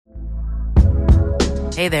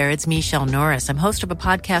Hey there, it's Michelle Norris. I'm host of a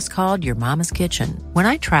podcast called Your Mama's Kitchen. When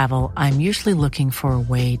I travel, I'm usually looking for a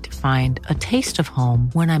way to find a taste of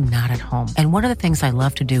home when I'm not at home. And one of the things I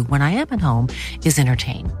love to do when I am at home is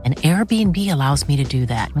entertain. And Airbnb allows me to do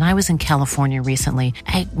that. When I was in California recently,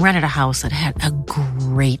 I rented a house that had a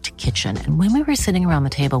great kitchen. And when we were sitting around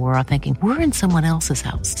the table, we were all thinking, we're in someone else's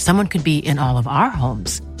house. Someone could be in all of our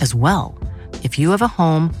homes as well. If you have a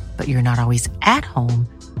home, but you're not always at home,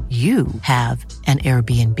 you have an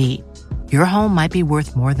Airbnb. Your home might be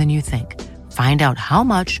worth more than you think. Find out how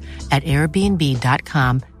much at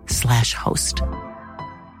airbnb.com/host.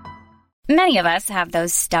 Many of us have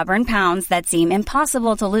those stubborn pounds that seem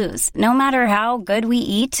impossible to lose, no matter how good we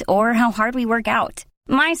eat or how hard we work out.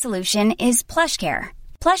 My solution is PlushCare.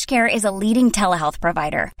 PlushCare is a leading telehealth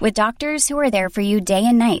provider with doctors who are there for you day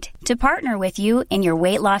and night to partner with you in your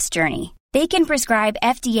weight loss journey. They can prescribe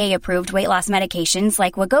FDA-approved weight loss medications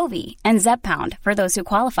like Wegovy and Zepbound for those who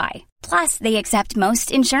qualify. Plus, they accept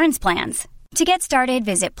most insurance plans. To get started,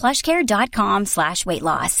 visit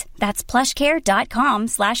plushcare.com/weightloss. That's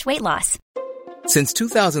plushcare.com/weightloss. Since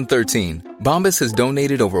 2013, Bombas has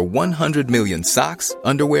donated over 100 million socks,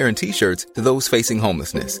 underwear, and T-shirts to those facing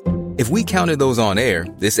homelessness. If we counted those on air,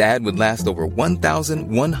 this ad would last over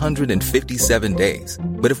 1,157 days.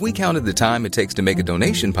 But if we counted the time it takes to make a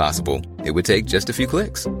donation possible, it would take just a few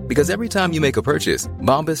clicks. Because every time you make a purchase,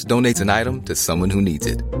 Bombas donates an item to someone who needs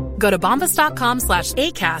it. Go to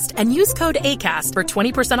bombas.com/ACAST and use code ACAST for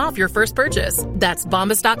 20% off your first purchase. That's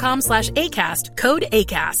bombas.com/ACAST, code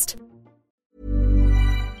ACAST.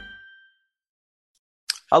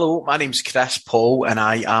 Hello, my name's Chris Paul and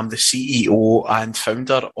I am the CEO and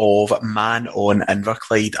founder of Man on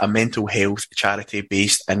Inverclyde, a mental health charity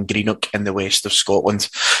based in Greenock in the west of Scotland.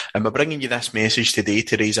 And we're bringing you this message today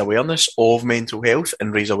to raise awareness of mental health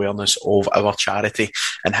and raise awareness of our charity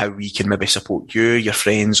and how we can maybe support you, your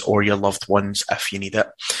friends or your loved ones if you need it.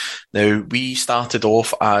 Now, we started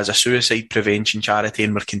off as a suicide prevention charity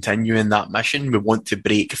and we're continuing that mission. We want to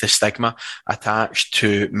break the stigma attached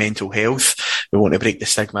to mental health. We want to break the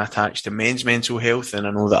stigma attached to men's mental health, and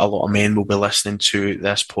I know that a lot of men will be listening to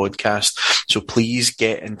this podcast. So please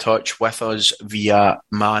get in touch with us via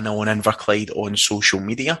Man on Inverclyde on social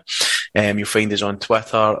media. You'll find us on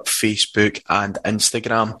Twitter, Facebook and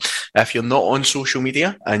Instagram. If you're not on social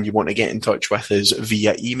media and you want to get in touch with us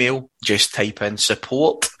via email, just type in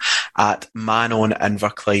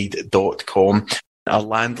support@manoninverclyde.com. Our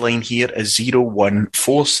landline here is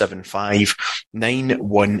 01475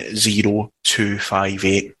 910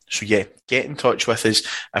 258. So yeah, get in touch with us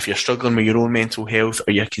if you're struggling with your own mental health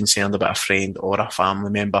or you're concerned about a friend or a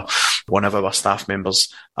family member. One of our staff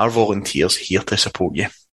members, our volunteers, here to support you.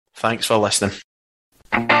 Thanks for listening.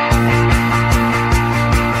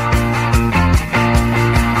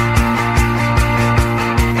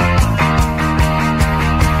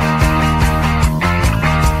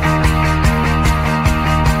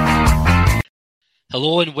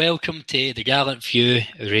 Hello and welcome to the Gallant Few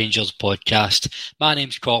Rangers podcast. My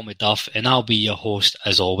name's Colin McDuff and I'll be your host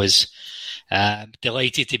as always.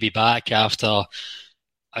 Delighted to be back after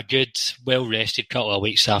a good, well-rested couple of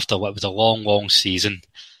weeks after what was a long season.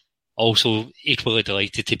 Also equally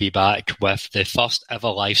delighted to be back with the first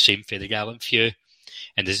ever live stream for the Gallant Few.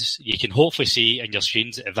 And as you can hopefully see on your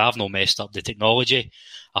screens, if I've not messed up the technology,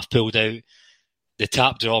 I've pulled out the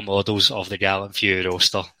tap draw models of the Gallant Few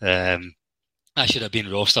roster. I should have been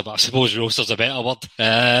roster, but I suppose roster's a better word.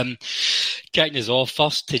 Kicking us off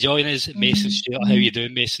first to join us, Mason Stewart. How are you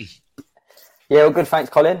doing, Mason? Yeah, well, good. Thanks,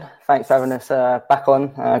 Colin. Thanks for having us back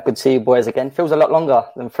on. Good to see you boys again. Feels a lot longer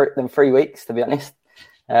than 3 weeks, to be honest.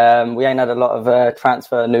 We ain't had a lot of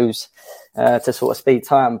transfer news to sort of speed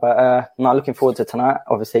time, but I'm looking forward to tonight.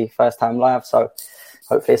 Obviously, first time live, so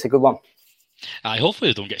hopefully it's a good one.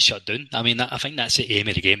 Hopefully they don't get shut down. I mean, I think that's the aim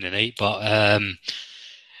of the game tonight, but...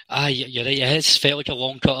 you're right. It's felt like a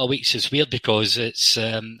long couple of weeks. It's weird because it's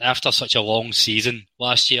after such a long season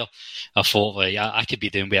last year. I thought I could be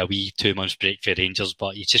doing with a wee 2 months break for Rangers,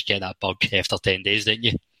 but you just get that bug after 10 days, didn't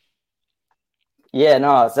you? Yeah,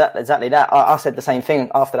 no, exactly that. I said the same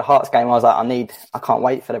thing after the Hearts game. I was like, I can't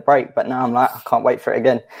wait for the break. But now I'm like, I can't wait for it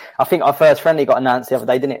again. I think our first friendly got announced the other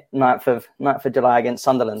day, didn't it? 9th of July against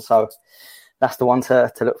Sunderland. So that's the one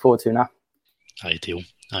to look forward to now. Ideal.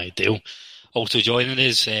 Also joining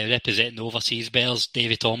us, representing the Overseas Bears,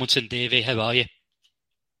 Davy Tomlinson. Davy, how are you?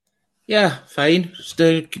 Yeah, fine.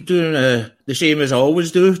 Still doing the same as I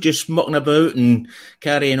always do, just mucking about and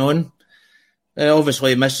carrying on.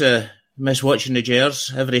 Obviously, miss watching the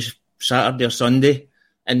Gers every Saturday or Sunday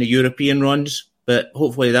in the European runs, but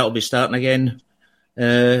hopefully that'll be starting again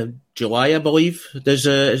July, I believe.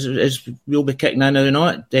 We'll be kicking in or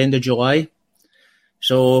not, the end of July.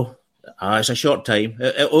 So it's a short time.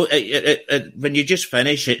 When you just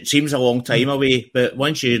finish, it seems a long time away, but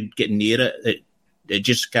once you get near it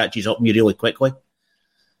just catches up with you really quickly.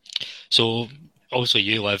 So, also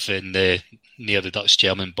you live near the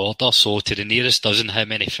Dutch-German border, so to the nearest dozen, how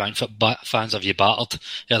many Frankfurt fans have you battered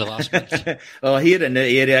in the last month? Well, here in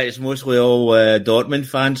the area, it's mostly all Dortmund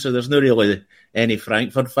fans, so there's not really any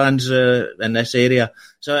Frankfurt fans in this area.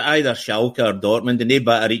 So either Schalke or Dortmund, and they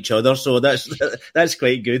batter each other, so that's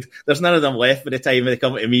quite good. There's none of them left by the time they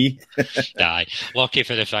come to me. Aye, lucky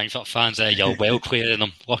for the Frankfurt fans, you're well clearing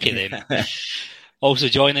them. Lucky them. Also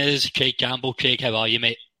joining us, Craig Campbell. Craig, how are you,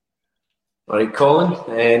 mate? All right, Colin.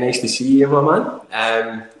 Nice to see you, my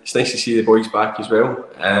man. It's nice to see the boys back as well.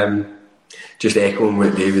 Just echoing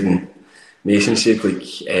what David and Mason said,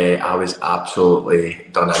 I was absolutely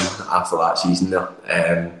done in after that season there.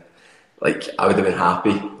 I would have been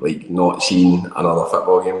happy, not seeing another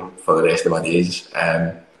football game for the rest of my days.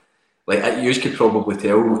 You could probably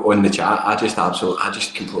tell on the chat, I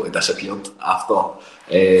just completely disappeared after.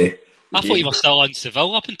 I thought you were still in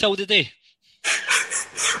Seville up until today.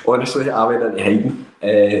 Honestly, I went into hiding,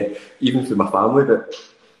 even for my family, but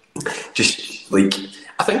just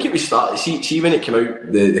I think it was started. See when it came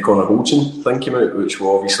out, the Connor Goldson thing came out, which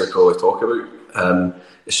we'll obviously probably talk about.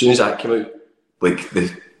 As soon as that came out,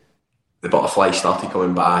 the butterflies started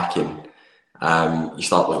coming back, and you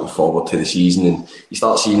start looking forward to the season, and you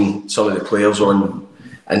start seeing some of the players on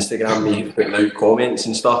Instagram maybe putting out comments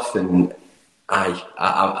and stuff, and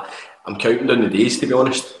I'm counting down the days, to be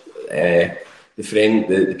honest.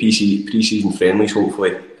 The pre-season friendlies,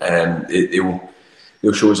 hopefully,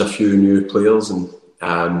 they'll show us a few new players, and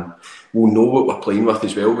we'll know what we're playing with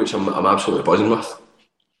as well, which I'm absolutely buzzing with.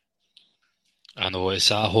 I know, it's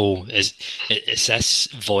this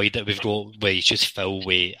void that we've got where you just fill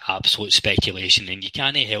with absolute speculation, and you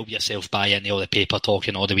can't help yourself buy into all the paper talk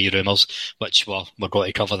and all the wee rumours, which we're going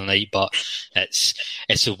to cover tonight, but it's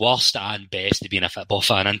the worst and best of being a football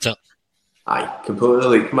fan, isn't it? Aye,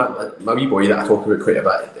 completely. My wee boy that I talk about quite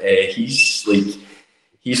a bit, he's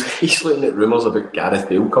looking at rumours about Gareth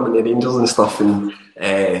Bale coming to Rangers and stuff, and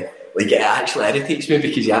it actually irritates me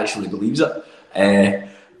because he actually believes it.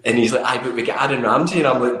 And he's like, but we got Aaron Ramsey, and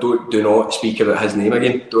I'm like, do not speak about his name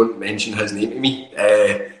again. Don't mention his name to me.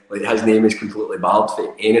 His name is completely barred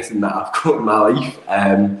for anything that I've got in my life.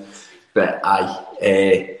 But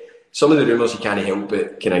some of the rumours you can't help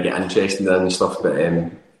but kind of get interested in and stuff, but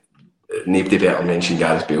nobody better mention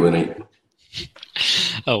Gareth Bale tonight.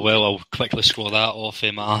 Oh well, I'll quickly scroll that off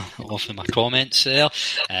of my comments there.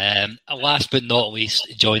 Last but not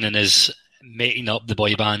least, joining us, making up the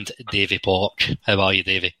boy band, Davy Pork. How are you,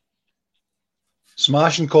 Davy?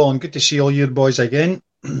 Smashing, Colin. Good to see all you boys again.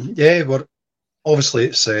 Yeah, we're obviously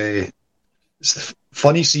it's the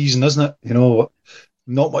funny season, isn't it? You know,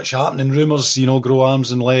 not much happening. Rumours, grow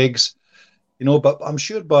arms and legs. But I'm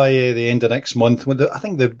sure by the end of next month, I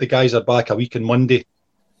think the guys are back a week on Monday,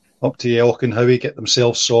 up to Elk and Howie, get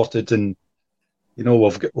themselves sorted, and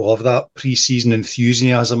we'll have that pre-season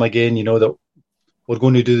enthusiasm again. That we're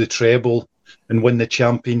going to do the treble and win the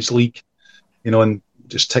Champions League, and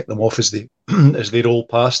just tick them off as they as they roll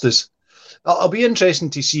past us. It'll be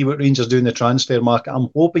interesting to see what Rangers do in the transfer market. I'm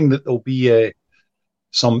hoping that there'll be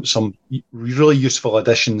some really useful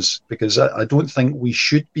additions, because I don't think we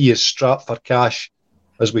should be as strapped for cash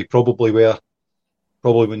as we probably were.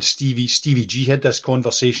 Probably when Stevie G had this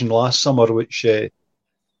conversation last summer, which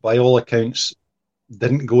by all accounts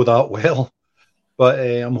didn't go that well. But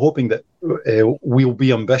I'm hoping that we'll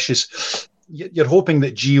be ambitious. You're hoping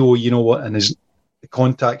that Gio, and his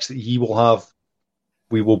contacts that he will have,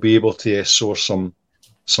 we will be able to source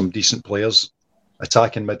some decent players,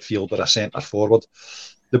 attacking midfield or a centre forward.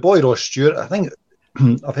 The boy Ross Stewart, I think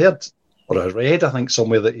I've heard or I read, I think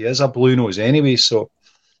somewhere that he is a blue nose anyway. So,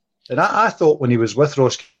 and I thought when he was with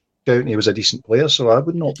Ross County, he was a decent player. So I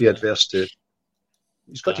would not be adverse to.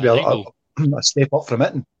 He's got to be a step up from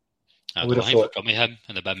it. I don't think we'll come with him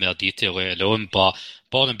in a bit more detail later on, but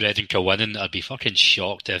born and bred in Kilwinning, I'd be fucking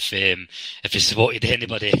shocked if he supported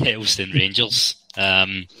anybody else than Rangers.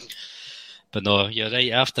 But no, you're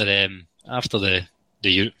right. After the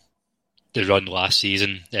run last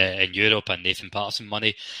season in Europe and Nathan Patterson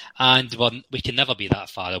money, and we can never be that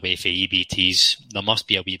far away for EBTs. There must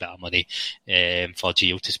be a wee bit of money for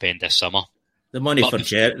Gio to spend this summer. The money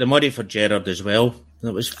for Gerrard as well.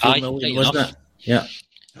 That was $4 million, wasn't it? Yeah.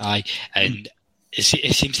 Aye, and it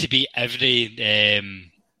seems to be every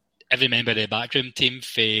member of the backroom team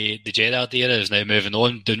for the Gerrard era is now moving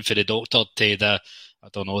on, down for the doctor to the I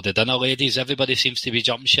don't know, the dinner ladies, everybody seems to be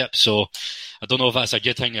jumping ship, so I don't know if that's a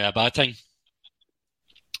good thing or a bad thing.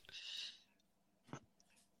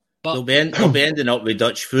 But they'll be ending up with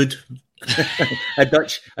Dutch food. a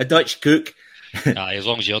Dutch cook. As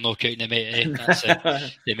long as you're not cooking it, mate, that's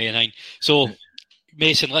the main thing. So,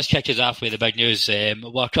 Mason, let's kick us off with the big news. We're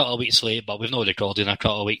a couple of weeks late, but we've not recorded in a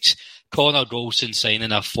couple of weeks. Connor Golson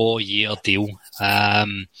signing a 4-year deal.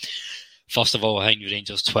 First of all, I think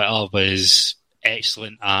Rangers Twitter was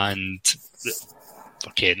excellent and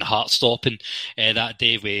fucking heart-stopping that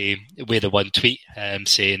day with the one tweet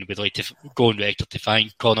saying we'd like to go on record to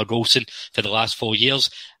thank Connor Golson for the last 4 years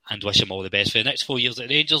and wish him all the best for the next 4 years at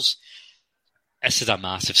Rangers. This is a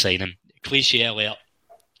massive signing. Cliche alert.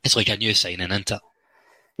 It's like a new signing, isn't it?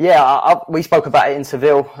 Yeah, we spoke about it in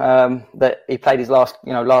Seville, that he played his last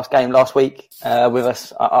game last week with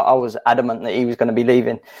us. I was adamant that he was going to be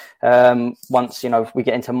leaving. Once, we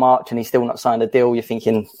get into March and he's still not signed a deal, you're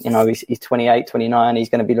thinking, he's 28, 29, he's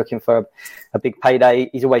going to be looking for a big payday.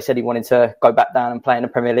 He's always said he wanted to go back down and play in the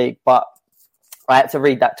Premier League, but I had to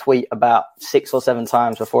read that tweet about 6 or 7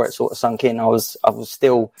 times before it sort of sunk in. I was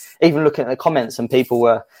still, even looking at the comments, and people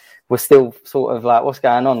were still sort of like, what's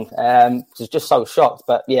going on? I was just so shocked,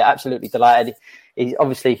 but yeah, absolutely delighted. He's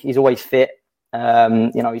always fit.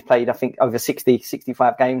 He's played, I think, over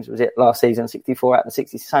 65 games, was it last season, 64 out of the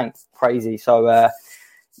 60, something crazy. So, to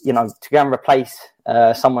go and replace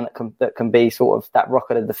someone that can be sort of that rock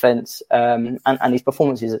of the defence, and his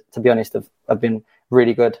performances, to be honest, have been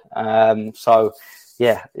really good. I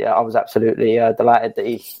was absolutely delighted that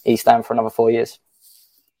he's staying for another 4 years.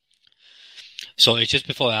 So just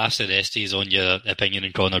before I ask the rest of you on your opinion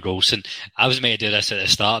on Connor Golson, I was meant to do this at the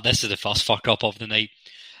start. This is the first fuck up of the night.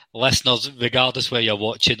 Listeners, regardless where you're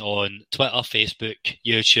watching on Twitter, Facebook,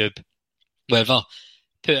 YouTube, wherever,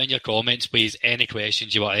 put in your comments, please, any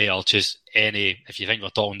questions you want to, or just any, if you think we're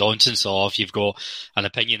talking nonsense, or if you've got an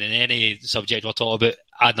opinion in any subject we're talking about,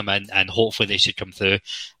 add them in, and hopefully they should come through.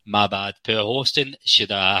 My bad, poor hosting. Should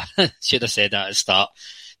have said that at the start.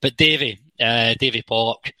 But Davey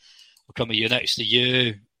Pollock, we'll come to you next. Are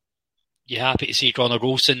you happy to see Connor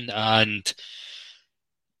Golson? And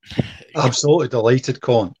absolutely delighted,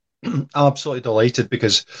 Con. Absolutely delighted,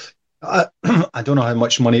 because I don't know how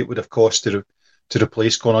much money it would have cost to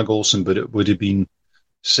replace Connor Golson, but it would have been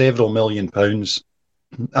several £1 million.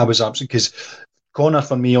 I was absolutely, because Connor,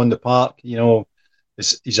 for me on the park,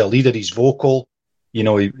 he's a leader. He's vocal.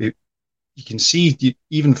 You can see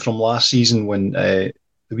even from last season when the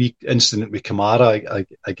wee incident with Kamara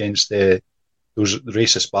against those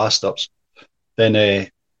racist bastards. Then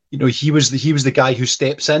he was the guy who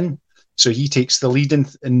steps in, so he takes the lead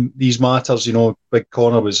in these matters. Big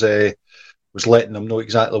Connor was letting them know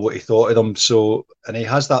exactly what he thought of them. So, and he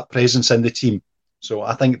has that presence in the team. So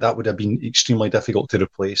I think that would have been extremely difficult to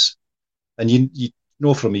replace. And you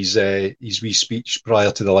know from his wee speech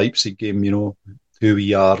prior to the Leipzig game, who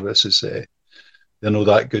we are. This is they're not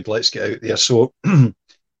that good. Let's get out there. So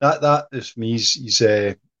that is for me.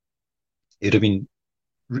 It'd have been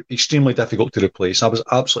extremely difficult to replace. I was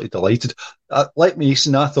absolutely delighted. Like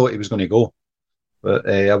Mason, I thought he was going to go, but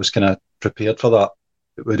I was kind of prepared for that.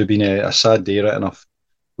 It would have been a sad day, right enough.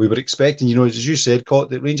 We were expecting, as you said,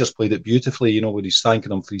 the Rangers played it beautifully, where he's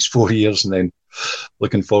thanking him for his 4 years and then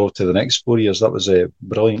looking forward to the next 4 years. That was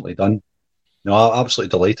brilliantly done. I'm absolutely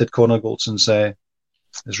delighted Connor Goldson's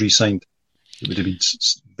is re-signed. It would have been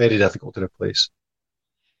very difficult to replace.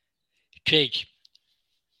 Craig,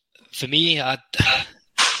 for me, I'm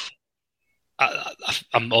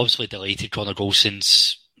obviously delighted Connor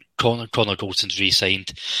Golson's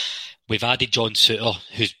re-signed. We've added John Souttar,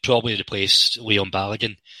 who's probably replaced Leon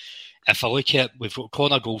Balogun. If I look at, we've got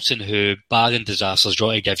Connor Golson, who, barring disasters,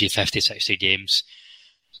 got to give you 50, 60 games.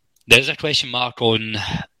 There's a question mark on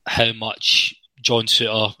how much John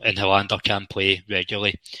Souttar and Hollander can play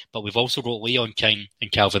regularly. But we've also got Leon King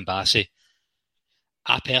and Calvin Bassey.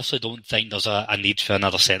 I personally don't think there's a need for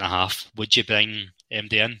another centre-half. Would you bring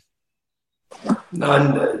MD in? No,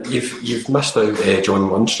 and you've missed out John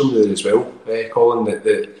Lundstrom there as well, Colin,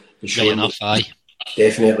 that Right enough, aye.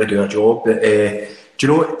 Definitely do a job. But do you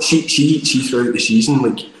know what? See throughout the season,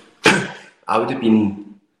 like I would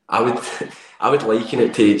liken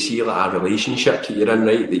it to see like a relationship that you're in,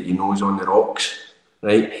 right? That you know is on the rocks,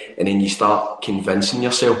 right? And then you start convincing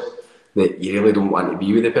yourself that you really don't want to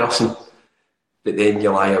be with the person, but then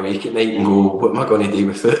you lie awake at night and go, "What am I going to do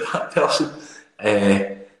without that person?"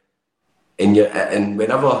 And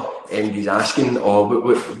whenever MD's asking,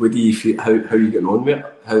 what do you feel, how are you getting on with it?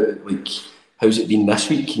 How's it been this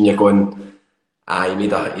week? And you're going,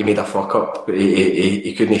 he made a fuck up.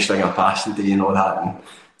 He couldn't string a pass today and all that.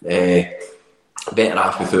 And better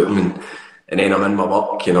off without him. And then I'm in my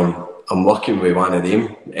work and I'm working with one of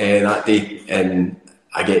them that day, and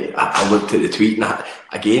I looked at the tweet, and I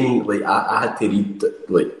had to read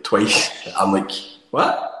like twice. I'm like,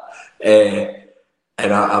 what? And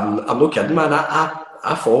I'm not kidding, man.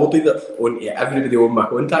 I forwarded it onto everybody on my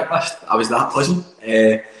contact list. I was that buzzing,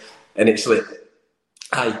 and it's like,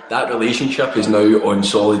 that relationship is now on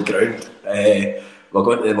solid ground. We're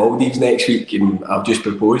going to the Maldives next week, and I've just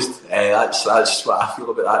proposed. That's what I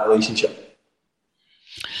feel about that relationship.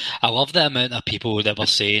 I love the amount of people that were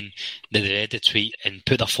saying that they read the tweet and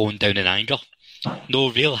put their phone down in anger.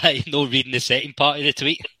 No reading the second part of the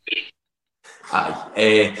tweet.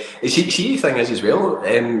 Aye. See, the thing is as well,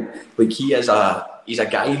 like he's a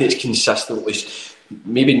guy that's consistently,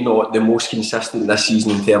 maybe not the most consistent this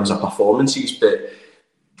season in terms of performances, but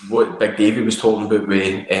what Big Davey was talking about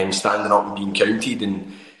with standing up and being counted,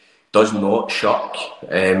 and does not shirk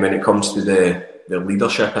when it comes to the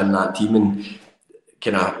leadership in that team. And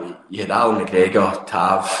you had Alan McGregor,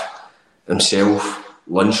 Tav, himself,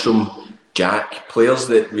 Lundstrom, Jack, players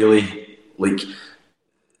that really, like,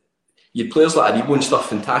 you had players like Aribo and stuff,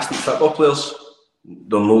 fantastic football players.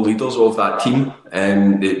 They're no leaders of that team,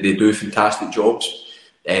 and they do fantastic jobs.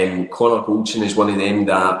 Connor Goldson is one of them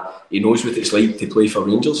that he knows what it's like to play for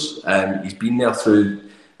Rangers. He's been there through.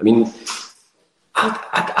 I mean,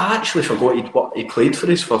 I actually forgot he played for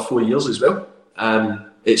us for 4 years as well.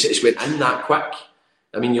 It's went in that quick.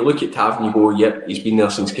 I mean, you look at Tav and you go, yep, he's been there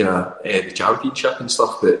since kind of the championship and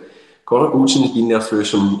stuff. But Connor Goldson's been there through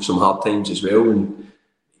some hard times as well, and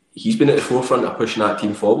he's been at the forefront of pushing that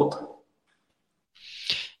team forward.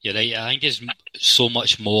 You're right. I think it's so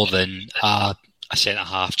much more than a centre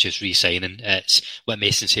half just re-signing. It's what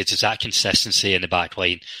Mason said, is that consistency in the back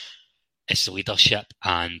line. It's the leadership,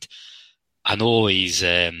 and I know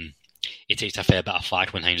he takes a fair bit of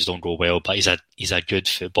flack when things don't go well, but he's a good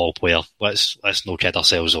football player. Let's not kid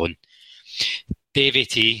ourselves on. Davey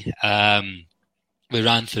T, we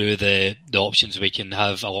ran through the options we can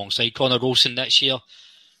have alongside Connor Goldson next year.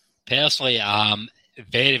 Personally, I'm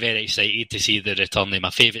very, very excited to see the return of my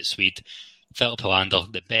favourite Swede, Philip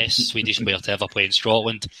Helander, the best Swedish player to ever play in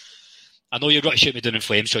Scotland. I know you're going to shoot me down in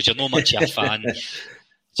flames because you're not much of a fan. Do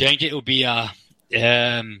you think it will be a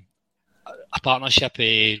partnership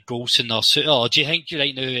of Goldson or Suter, or do you think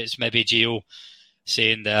right now it's maybe Gio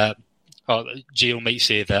saying that, or Gio might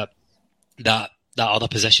say that other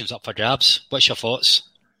position's up for grabs? What's your thoughts?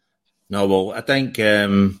 No, well, I think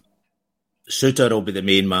Suter will be the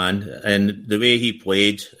main man, and the way he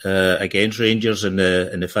played against Rangers in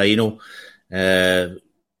the final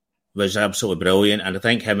was absolutely brilliant, and I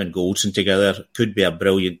think him and Goldson together could be a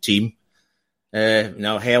brilliant team.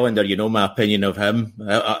 Now, Helander, you know my opinion of him.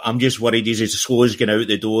 I'm just worried he's as slow as getting out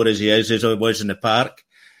the door as he was in the park.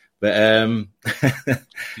 But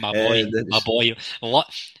my boy, live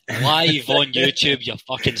on YouTube, you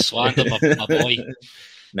fucking slander my boy.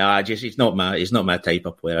 Nah, he's not my type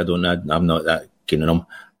of player. I'm not that keen on him.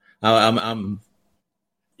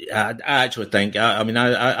 I actually think.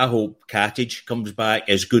 I hope Katic comes back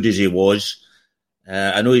as good as he was.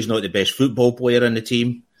 I know he's not the best football player in the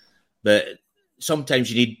team, but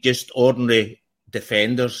sometimes you need just ordinary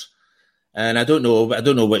defenders. And I don't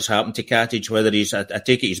know what's happened to Katic. Whether I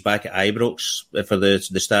take it he's back at Ibrox for the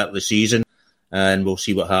start of the season, and we'll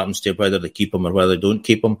see what happens to him, whether they keep him or whether they don't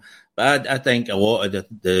keep him. But I think a lot of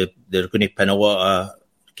they're going to pin a lot of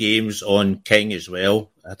games on King as well.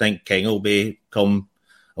 I think King will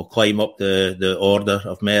climb up the order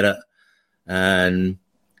of merit, and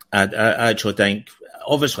I actually think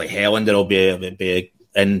obviously Helander will be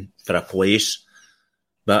in for a place,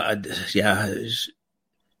 but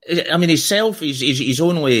I mean himself, he's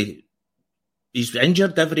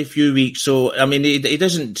injured every few weeks, so I mean he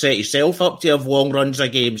doesn't set himself up to have long runs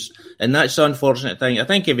of games, and that's the unfortunate thing. I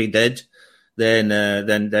think if he did,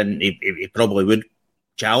 then he probably would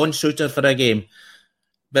challenge Suter for a game.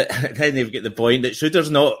 But then they've got the point that Suter's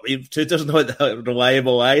not that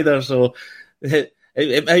reliable either. So it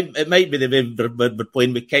might be that we're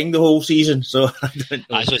playing with King the whole season. So I don't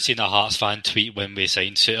know. I actually seen a Hearts fan tweet when we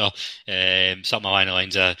signed Suter, something along the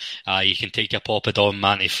lines of, "You can take your Poppadom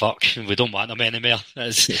man to fuck. We don't want him anymore."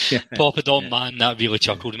 That's Poppadom man. That really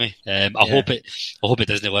chuckled me. I hope it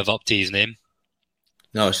doesn't live up to his name.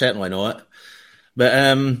 No, certainly not. But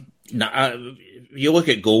you look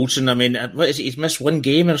at Goldson. I mean, what is it? He's missed one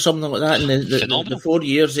game or something like that in the 4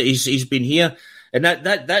 years that he's been here, and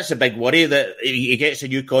that's a big worry that he gets a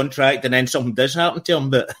new contract and then something does happen to him.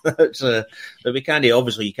 But but we can't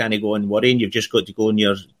you can't go on worrying. You've just got to go on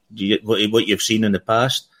what you've seen in the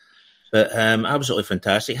past. But absolutely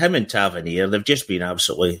fantastic. Him and Tavernier, they've just been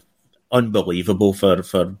absolutely unbelievable for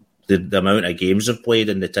the amount of games they've played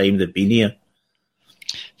and the time they've been here.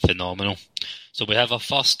 Phenomenal. So we have a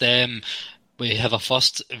first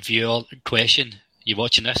viewer question. You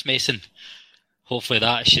watching this, Mason? Hopefully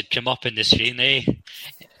that should come up in the screen, eh?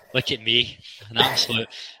 Look at me, an absolute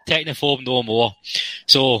technophobe no more.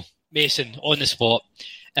 So, Mason, on the spot,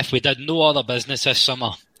 if we did no other business this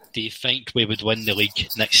summer, do you think we would win the league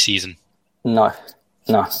next season? No.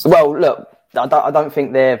 Well, look, I don't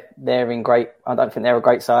think they're in great. I don't think they're a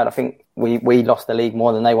great side. I think we lost the league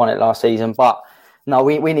more than they won it last season. But no,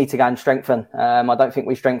 we need to go and strengthen. I don't think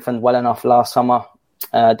we strengthened well enough last summer.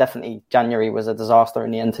 Definitely January was a disaster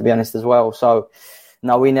in the end, to be honest, as well. So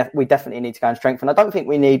no, we definitely need to go and strengthen. I don't think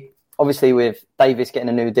we need, obviously, with Davis getting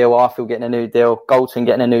a new deal, Arfield getting a new deal, Goldson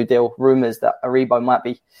getting a new deal, rumours that Aribo might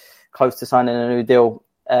be close to signing a new deal.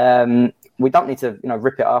 We don't need to,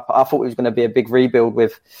 rip it up. I thought it was going to be a big rebuild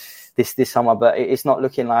with this summer, but it's not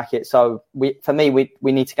looking like it. So we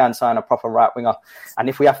need to go and sign a proper right winger. And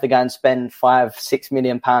if we have to go and spend £5-6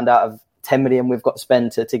 million out of 10 million we've got to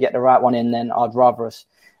spend to get the right one in, then I'd rather us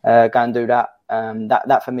go and do that.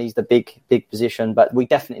 That for me is the big position. But we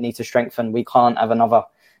definitely need to strengthen. We can't have another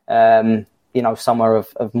summer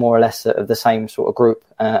of more or less of the same sort of group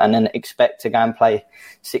and then expect to go and play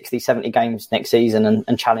 60, 70 games next season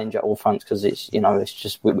and challenge at all fronts, because it's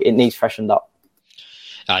just, it needs freshened up.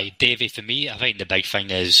 Davey, for me, I think the big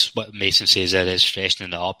thing is what Mason says there is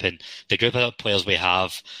freshening it up, and the group of players we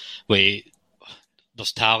have,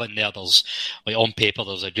 there's talent there. There's, on paper,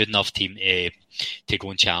 there's a good enough team to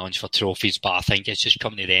go and challenge for trophies, but I think it's just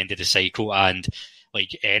coming to the end of the cycle, and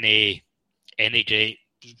like any great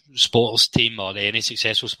sports team or any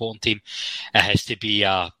successful sporting team, it has to be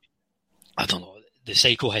the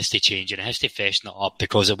cycle has to change and it has to freshen it up,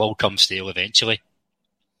 because it will come stale eventually.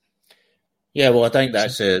 Yeah, well, I think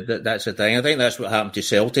that's the thing. I think that's what happened to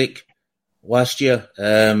Celtic last year,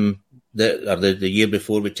 the year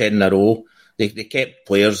before, with 10 in a row. They kept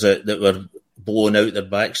players that were blowing out their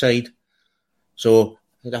backside. So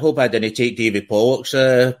I hope I didn't take Davy Pollock's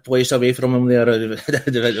place away from him there.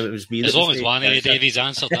 It was me. As long as one of Davy's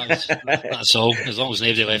answered, that's all. As long as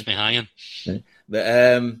nobody left me hanging.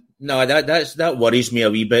 But no, that worries me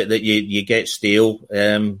a wee bit, that you get stale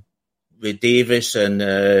with Davis, and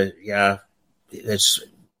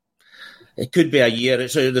it could be a year.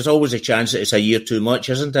 There's always a chance that it's a year too much,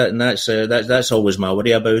 isn't it? And that's always my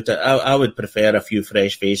worry about it. I would prefer a few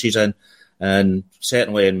fresh faces in, and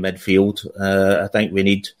certainly in midfield. I think we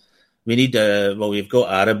need. We've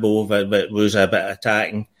got Aribo, but was a bit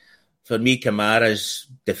attacking. For me, Kamara's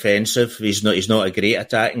defensive. He's not a great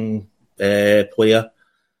attacking player.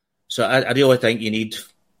 So I really think you need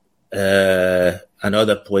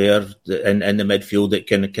another player in the midfield that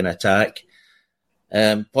can attack.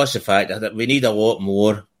 Plus the fact that we need a lot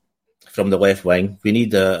more from the left wing. We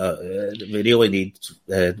really need.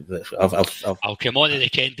 I'll come on to the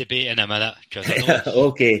Kent debate in a minute.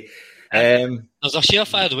 Okay. There's a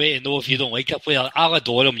surefire way to know if you don't like a player. I'll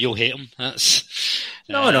adore him, you'll hate him.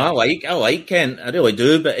 No, I like Kent. I really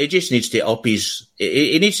do, but he just needs to up his.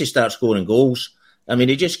 He needs to start scoring goals. I mean,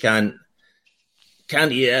 he just can't.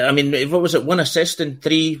 I mean, what was it? 1 assist and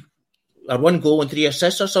 1 goal and 3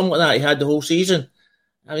 assists or something like that. He had the whole season.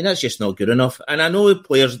 I mean, that's just not good enough. And I know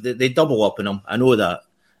players they double up on him. I know that.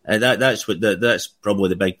 That's probably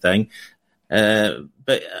the big thing.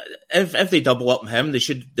 But if they double up on him, there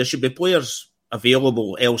should be players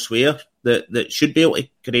available elsewhere that should be able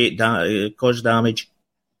to cause damage.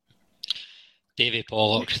 Davy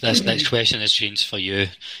Pollock, this next question is changed for you.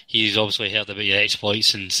 He's obviously heard about your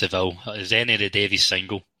exploits in Seville. Is any of the Davies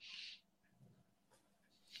single?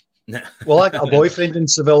 Well, I got a boyfriend in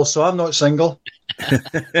Seville, so I'm not single. Well,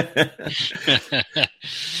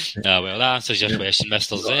 that answers your question,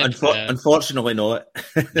 Mr. Z. Unfortunately not.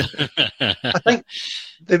 I think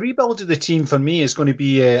the rebuild of the team for me is going to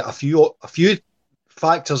be a few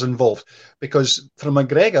factors involved, because for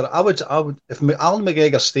McGregor, I would if Alan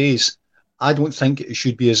McGregor stays, I don't think it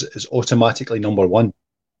should be as automatically number one,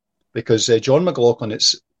 because John McLaughlin,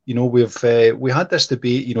 we had this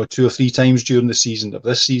debate 2 or 3 times during the season of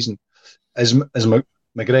this season, is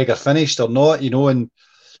McGregor finished or not, and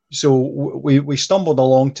so we stumbled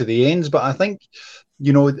along to the ends. But I think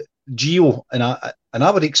Gio, and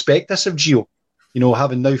I would expect this of Gio,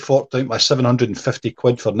 having now forked out my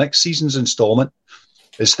 £750 for next season's instalment,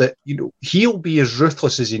 is that he'll be as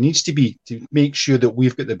ruthless as he needs to be to make sure that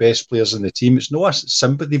we've got the best players in the team. It's not a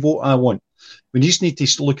sympathy vote I want. We just need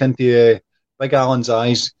to look into Big Alan's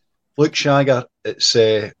eyes. Look, Shagger, it's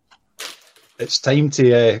time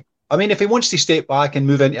to. I mean, if he wants to step back and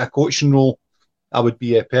move into a coaching role, I would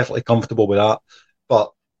be perfectly comfortable with that.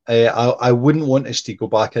 But I wouldn't want us to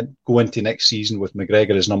go into next season with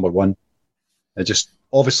McGregor as number one.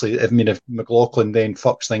 Obviously, if McLaughlin then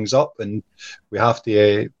fucks things up and we have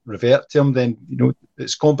to revert to him, then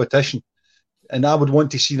it's competition, and I would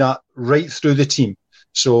want to see that right through the team.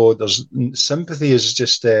 So there's sympathy is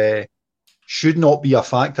just should not be a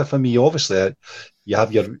factor for me. Obviously, you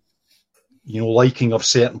have your liking of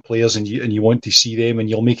certain players, and you want to see them, and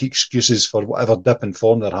you'll make excuses for whatever dip in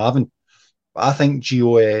form they're having. But I think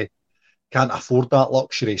Gio can't afford that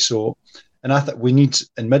luxury. So, and I think we need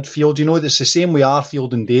in midfield. It's the same with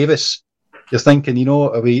Arfield and Davis. You're thinking,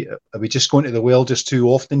 are we just going to the well just too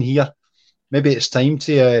often here? Maybe it's time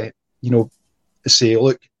to say,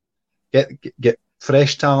 look, get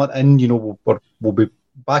fresh talent in. We'll be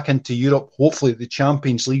back into Europe. Hopefully, the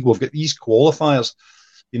Champions League. We've got these qualifiers.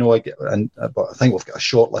 But I think we've got a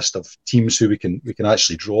short list of teams who we can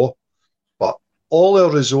actually draw. But all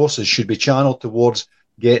our resources should be channeled towards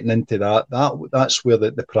getting into that. That's where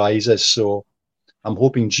the prize is. So I'm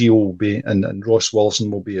hoping Gio will be and Ross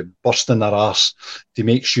Wilson will be bursting their arse to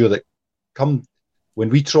make sure that come when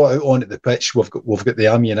we trot out onto the pitch, we've got the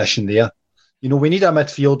ammunition there. We need a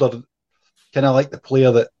midfielder, kind of like the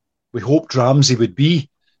player that we hoped Ramsey would be.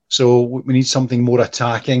 So we need something more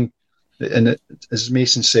attacking. And as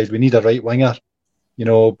Mason said, we need a right winger.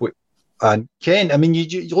 And Ken,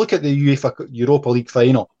 you look at the UEFA Europa League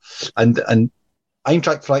final, and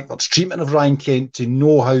Eintracht Frankfurt's treatment of Ryan Kent to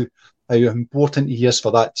know how important he is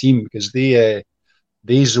for that team, because they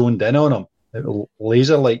zoned in on him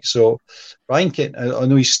laser-like. So Ryan Kent, I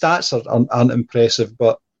know his stats aren't impressive,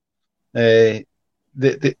 but his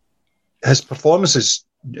performances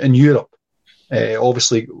in Europe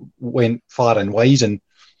obviously went far and wide, and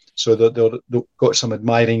so they got some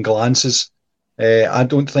admiring glances. I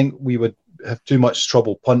don't think we would have too much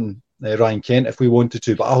trouble punting Ryan Kent if we wanted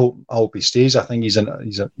to, but I hope he stays. I think he's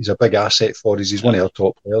a big asset for us. He's one of our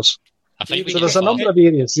top players. So there's a number of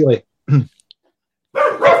areas, really.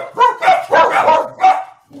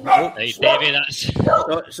 Right, Davey,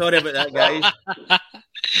 sorry about that, guys.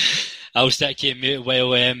 I'll stick you mute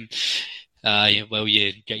while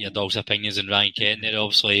you get your dog's opinions on Ryan Kent. They're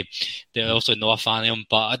obviously not a fan of him,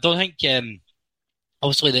 but I don't think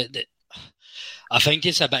obviously I think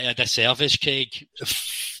it's a bit of a disservice, Craig,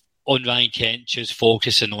 on Ryan Kent just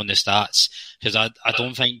focusing on the stats, because I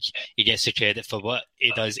don't think he gets the credit for what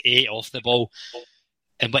he does off the ball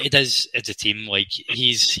and what he does as a team. Like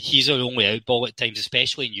he's our only out ball at times,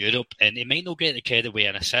 especially in Europe, and he might not get the credit with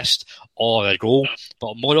an assist or a goal,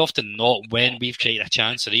 but more often than not, when we've created a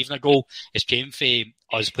chance or even a goal, it's came from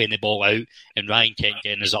us playing the ball out and Ryan Kent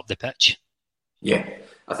getting us up the pitch. Yeah,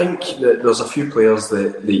 I think that there's a few players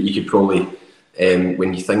that you could probably,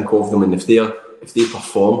 when you think of them, and if they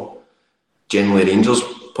perform, generally Rangers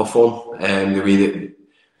perform the way that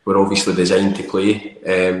we're obviously designed to play.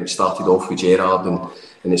 It started off with Gerrard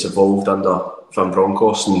and it's evolved under Van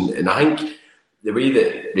Bronckhorst, and I think the way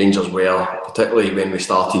that Rangers were, particularly when we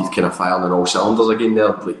started kind of firing on all cylinders again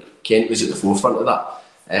there, like Kent was at the forefront of that.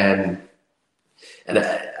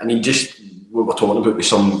 Just what we're talking about with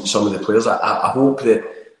some of the players, I hope that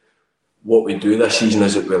what we do this season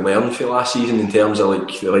is that we learn from last season in terms of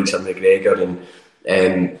like the likes of McGregor,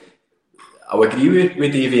 and I would agree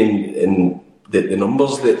with Davey in the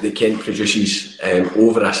numbers that Kent produces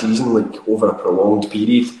over a season, like over a prolonged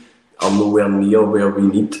period, are nowhere near where we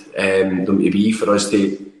need them to be for us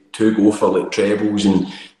to go for like trebles and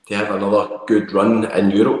to have another good run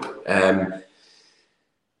in Europe.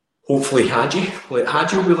 Hopefully Hadji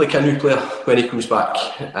will be like a new player when he comes back.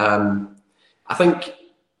 I think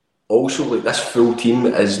also like this full team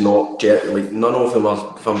is not like none of them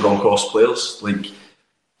are Van Bronckhorst players. Like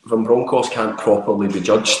Van Bronckhorst can't properly be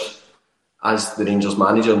judged as the Rangers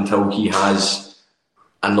manager until he has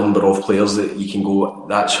a number of players that you can go,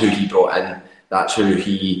 that's who he brought in, that's who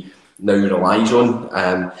he now relies on.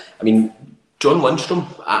 John Lundstrom,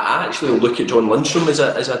 I actually look at John Lundstrom as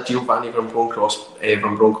a Giovanni Van Bronckhorst player.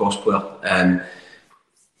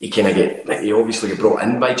 He obviously got brought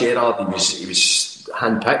in by Gerrard. He was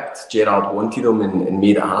handpicked. Gerrard wanted him and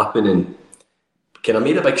made it happen, and kind of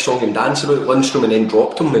made a big song and dance about Lundstrom, and then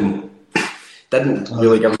dropped him and didn't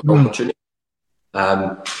really give him the opportunity.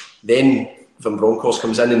 Then Van Bronckhorst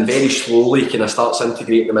comes in and very slowly kind of starts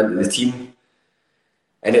integrating them into the team.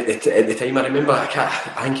 And at the time, I remember, I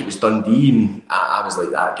think it was Dundee, and I was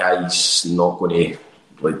like, that guy's not going to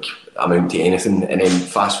like amount to anything. And then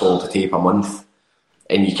fast forward to tape a month,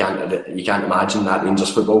 and you can't imagine that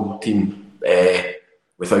Rangers football team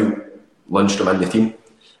without Lundstrom in the team.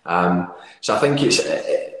 So I think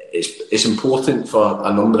it's important for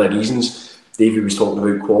a number of reasons. David was talking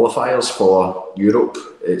about qualifiers for Europe.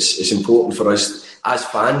 It's important for us as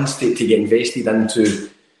fans to get invested into,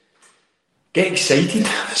 get excited.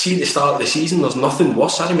 See, at the start of the season, there's nothing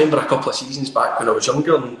worse. I remember a couple of seasons back when I was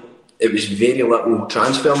younger, and it was very little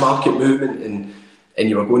transfer market movement, and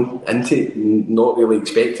you were going into it not really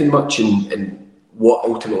expecting much, and what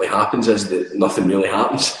ultimately happens is that nothing really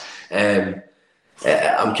happens.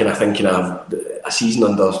 I'm kind of thinking of a season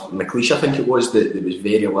under McLeish, I think it was, that there was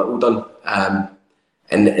very little done,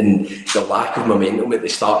 and the lack of momentum at the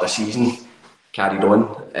start of the season carried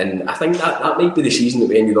on, and I think that might be the season that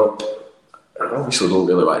we ended up. I obviously don't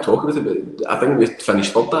really want to talk about it, but I think we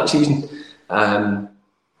finished third that season.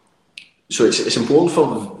 So it's important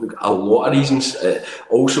for a lot of reasons.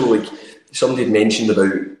 Also, like somebody had mentioned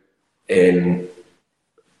about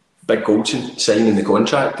Big Goldson signing the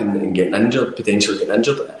contract and getting injured, potentially getting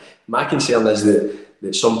injured. My concern is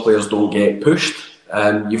that some players don't get pushed.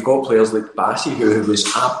 You've got players like Bassey, who was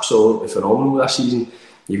absolutely phenomenal this season.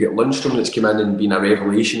 You've got Lundstrom that's come in and been a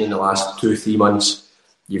revelation in the last 2-3 months.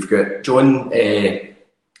 You've got John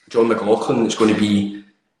McLaughlin that's going to be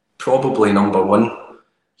probably number one.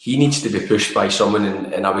 He needs to be pushed by someone,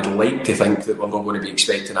 and I would like to think that we're not going to be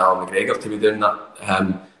expecting Alan McGregor to be doing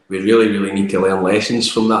that. We really, really need to learn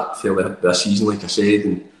lessons from that for this season, like I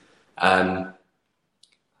said. And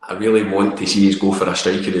I really want to see us go for a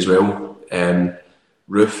striker as well.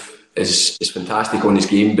 Roof is fantastic on his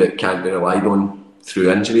game, but can't be relied on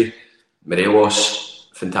through injury. Morelos,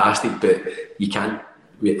 fantastic, but you can't.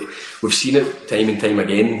 We've seen it time and time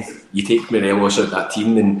again. You take Morelos out of that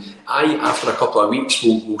team, and after a couple of weeks,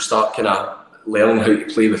 we'll start kind of learning how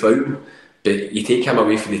to play without him. But you take him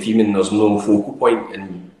away from the team, and there's no focal point,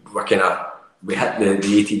 and we hit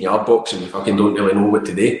the 18-yard box, and we fucking don't really know what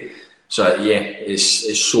to do. So yeah,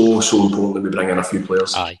 it's so important that we bring in a few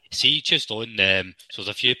players. Aye, see, just on so there's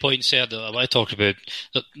a few points there that I want to talk about.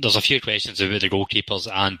 There's a few questions about the goalkeepers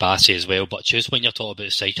and Bassey as well, but just when you're talking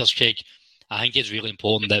about strikers, Craig, I think it's really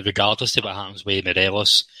important that regardless of what happens with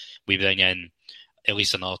Morelos, we bring in at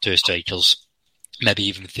least another 2 strikers, maybe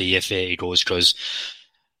even 3 if he goes, because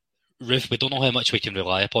Roof, we don't know how much we can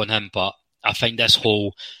rely upon him, but I think this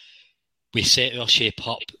whole, we set our shape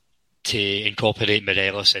up to incorporate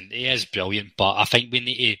Morelos, and he is brilliant, but I think we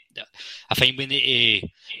need to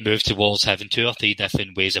move towards having 2 or 3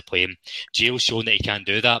 different ways of playing. Gio's shown that he can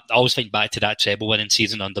do that. I always think back to that treble winning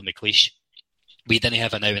season under McLeish. We didn't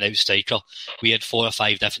have an out-and-out striker. We had 4 or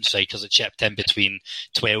 5 different strikers that chipped in between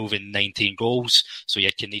 12 and 19 goals. So you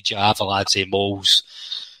had Kanija, Avaladze, Moles,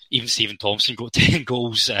 even Stephen Thompson got 10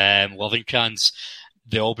 goals, Lovenkrands.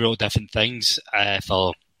 They all brought different things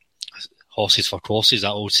for horses for courses, that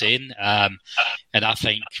old saying. And I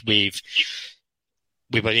think we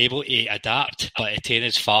were able to adapt, but it taken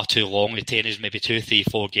us far too long. It taken us maybe 2, 3,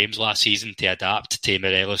 4 games last season to adapt to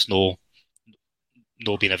Morelos no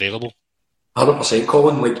being available. 100%,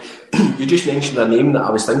 Colin. Like you just mentioned a name that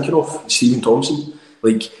I was thinking of, Stephen Thompson.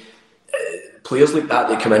 Like players like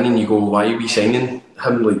that come in and you go, why are we signing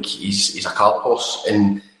him? Like he's a cart horse,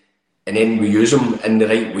 and then we use him in the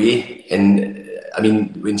right way. And I mean,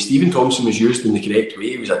 when Stephen Thompson was used in the correct way,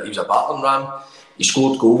 he was a battering ram. He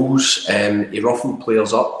scored goals. He ruffled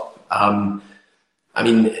players up. I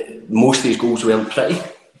mean, most of his goals weren't pretty,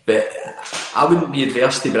 but I wouldn't be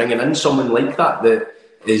adverse to bringing in someone like that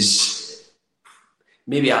is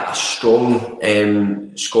maybe a strong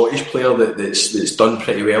Scottish player that's done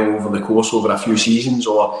pretty well over the course over a few seasons,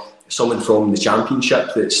 or someone from the Championship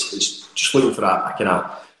that's just looking for a kind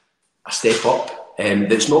of a step up,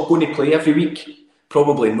 that's not going to play every week,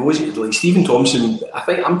 probably knows it. Like Stephen Thompson,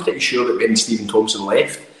 I'm pretty sure that when Stephen Thompson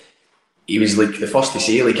left, he was like the first to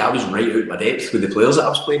say, like, I was right out my depth with the players that I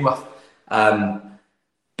was playing with.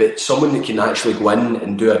 But someone that can actually go in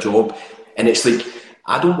and do a job, and it's like,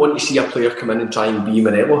 I don't want to see a player come in and try and be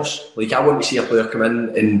Morelos. Like, I want to see a player come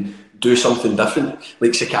in and do something different.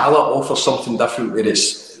 Like Sakala offers something different, where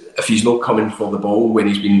it's, if he's not coming for the ball when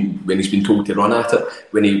he's been told to run at it,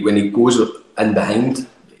 when he goes in behind,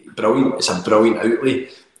 brilliant. It's a brilliant outlay.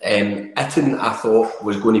 Itten, I thought,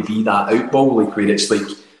 was going to be that out ball, like where it's like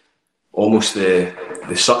almost the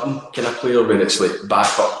Sutton kind of player, where it's like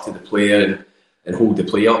back up to the player and hold the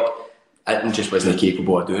play up. Itten just wasn't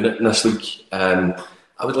capable of doing it in this league.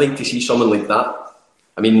 I would like to see someone like that.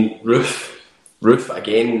 I mean, Roof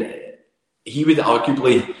again, he would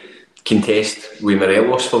arguably contest with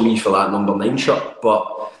Morelos for me for that number 9 shirt,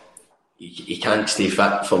 but he can't stay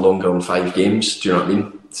fit for longer than 5 games. Do you know what I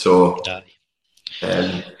mean? So,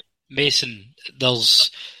 Mason,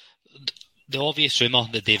 there's the obvious rumour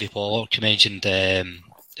that Davy Pollock mentioned at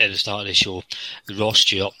the start of the show. Ross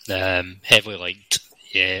Stewart, heavily linked.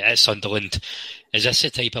 at Sunderland. Is this the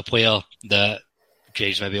type of player that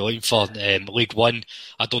Graves may be looking for? League One,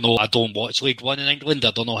 I don't know. I don't watch League One in England.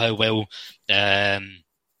 I don't know how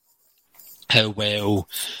well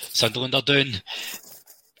Sunderland are doing.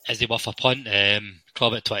 Is they worth a punt?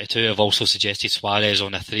 Club at 22 have also suggested Suarez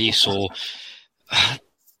on a 3. So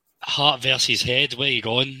heart versus head. Where are you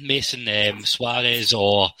going, Mason? Suarez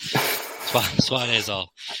or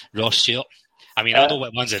Ross Stewart? I mean, I know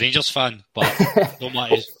what one's a Rangers fan, but don't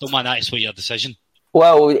mind that to sway your decision.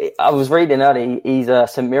 Well, I was reading earlier. He's a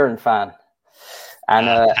St Mirren fan,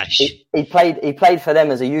 and he played for them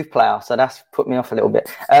as a youth player, so that's put me off a little bit.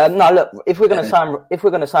 No, look, if we're going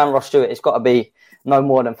to sign Ross Stewart, it's got to be no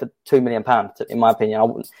more than for £2 million, in my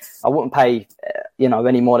opinion. I wouldn't pay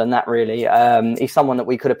any more than that, really. He's someone that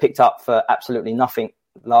we could have picked up for absolutely nothing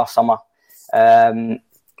last summer.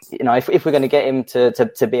 If we're going to get him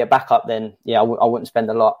to be a backup, then I wouldn't spend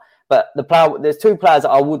a lot. But there's 2 players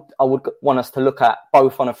that I would want us to look at,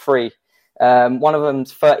 both on a free. One of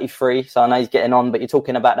them's 33, so I know he's getting on. But you're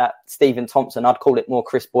talking about that Stephen Thompson. I'd call it more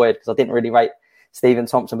Chris Boyd, because I didn't really rate Stephen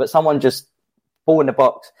Thompson. But someone just ball in the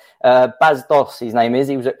box. Baz Doss, his name is.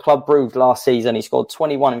 He was at Club Brugge last season. He scored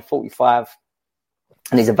 21 in 45,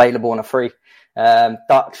 and he's available on a free.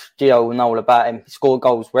 Dutch Gio will know all about him. He scored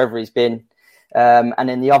goals wherever he's been. And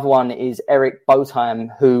then the other one is Eric Botheim,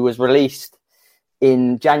 who was released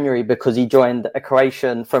in January because he joined a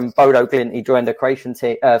Croatian from Bodo Glimt. He joined a Russian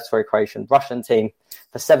team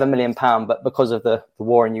for £7 million, but because of the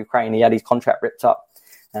war in Ukraine, he had his contract ripped up.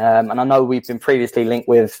 And I know we've been previously linked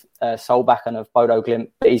with Solbakken of Bodo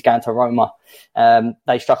Glimt, but he's going to Roma.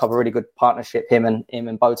 They struck up a really good partnership, him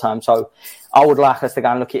and Botheim. So I would like us to go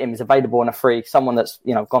and look at him. He's available on a free, someone that's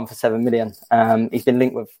gone for £7 million. He's been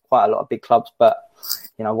linked with quite a lot of big clubs, but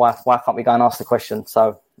why can't we go and ask the question?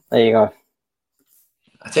 So there you go.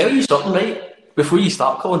 I tell you something, right? Before you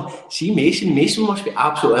start, Colin, see Mason. Mason must be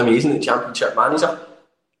absolutely amazing at Championship Manager.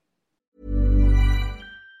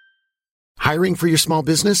 Hiring for your small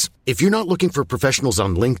business? If you're not looking for professionals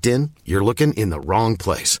on LinkedIn, you're looking in the wrong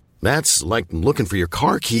place. That's like looking for your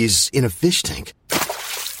car keys in a fish tank.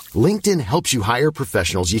 LinkedIn helps you hire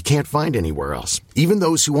professionals you can't find anywhere else, even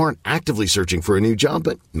those who aren't actively searching for a new job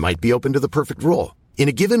but might be open to the perfect role. In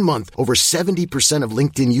a given month, over 70% of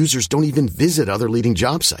LinkedIn users don't even visit other leading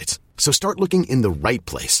job sites. So start looking in the right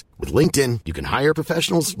place. With LinkedIn, you can hire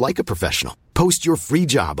professionals like a professional. Post your free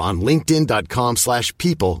job on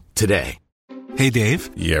linkedin.com/people today. Hey,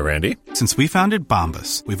 Dave. Yeah, Randy. Since we founded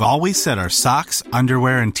Bombas, we've always said our socks,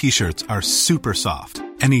 underwear, and T-shirts are super soft.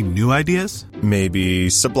 Any new ideas? Maybe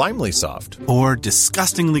sublimely soft. Or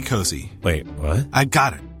disgustingly cozy. Wait, what? I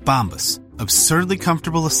got it. Bombas. Absurdly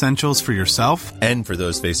comfortable essentials for yourself and for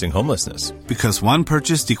those facing homelessness. Because one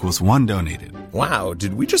purchased equals one donated. Wow,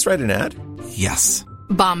 did we just write an ad? Yes.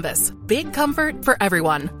 Bombas. Big comfort for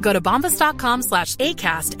everyone. Go to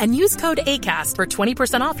bombas.com/ACAST and use code ACAST for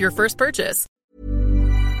 20% off your first purchase.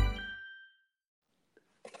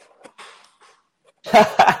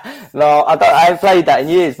 No, I haven't played that in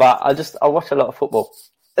years, but I watch a lot of football.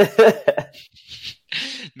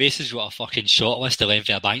 Mason's got a fucking short list the length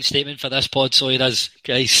of a bank statement for this pod, so he does.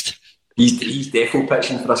 Christ. He's definitely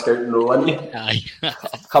pitching for a scouting role, isn't he? Aye.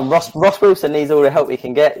 Come, Ross Wilson needs all the help he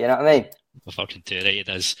can get, you know what I mean? We're fucking too right, he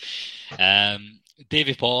does.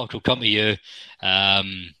 Davy Pollock, will come to you.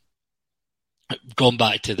 Going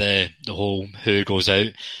back to the whole who goes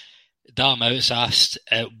out, Dan Out's asked,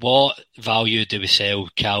 at what value do we sell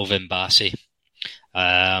Calvin Bassey?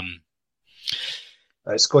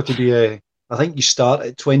 It's got to be I think you start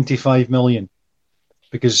at 25 million,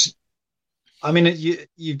 because I mean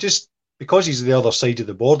you just, because he's the other side of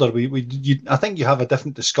the border. I think you have a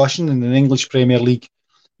different discussion in the English Premier League,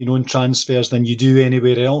 in transfers than you do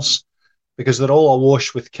anywhere else, because they're all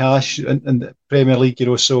awash with cash in the Premier League.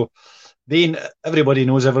 So everybody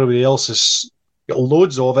knows everybody else has got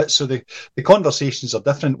loads of it. So the conversations are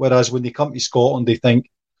different. Whereas when they come to Scotland, they think,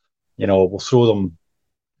 we'll throw them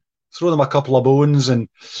a couple of bones and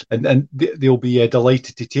they'll be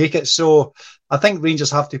delighted to take it. So I think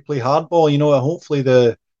Rangers have to play hardball. Hopefully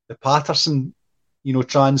the Patterson,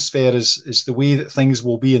 transfer is the way that things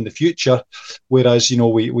will be in the future. Whereas,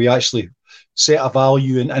 we actually set a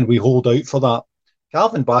value and we hold out for that.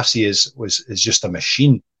 Calvin Bassey is just a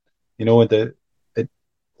machine.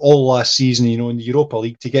 All last season, in the Europa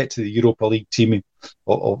League, to get to the Europa League team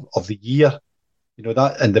of the year,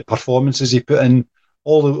 that, and the performances he put in,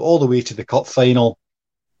 all the way to the cup final,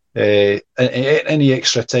 any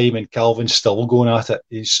extra time, and Calvin's still going at it.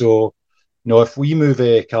 So, if we move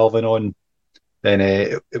Calvin on, then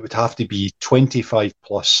it would have to be 25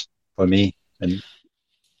 plus for me. And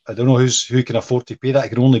I don't know who can afford to pay that. It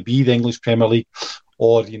can only be the English Premier League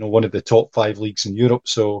or, one of the top 5 leagues in Europe.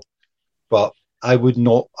 So, but I would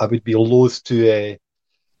be loath to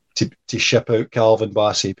ship out Calvin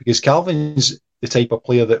Bassey, because Calvin's the type of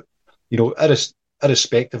player that,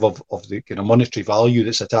 irrespective of the kind of monetary value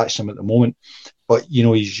that's attached to him at the moment, but,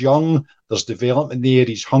 he's young, there's development there,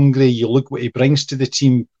 he's hungry, you look what he brings to the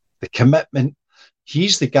team, the commitment.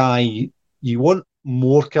 He's the guy you want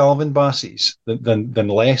more Calvin Basseys than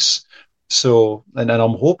less. So, and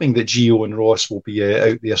I'm hoping that Gio and Ross will be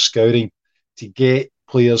out there scouting to get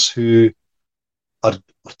players who are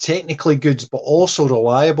technically good, but also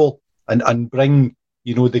reliable and bring,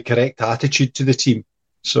 the correct attitude to the team.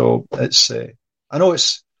 So it's, I know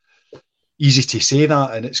it's easy to say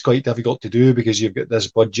that, and it's quite difficult to do because you've got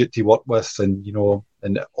this budget to work with, and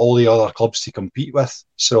and all the other clubs to compete with.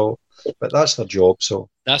 So, but that's their job. So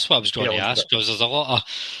that's what I was going to ask, because there's a lot of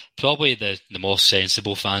probably the more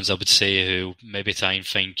sensible fans, I would say, who maybe try and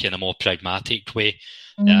think in a more pragmatic way.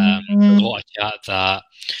 There's a lot of chat that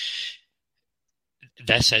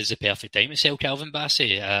this is the perfect time to sell Calvin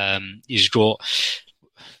Bassey. He's got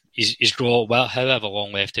well, however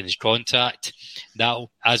long left in his contract. That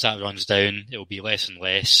as that runs down, it will be less and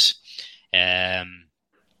less.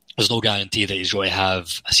 There's no guarantee that he's going to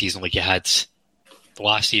have a season like he had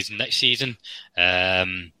last season, next season.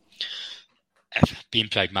 Being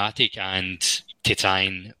pragmatic and to try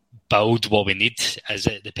and build what we need, is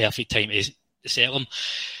it the perfect time to sell him?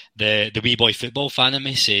 The wee boy football fan in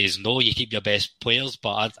me says, no, you keep your best players,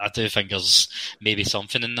 but I do think there's maybe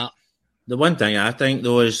something in that. The one thing I think,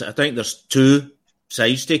 though, is I think there's two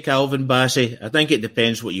sides to Calvin Bassey. I think it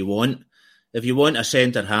depends what you want. If you want a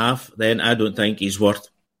centre-half, then I don't think he's worth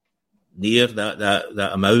near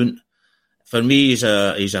that amount. For me, he's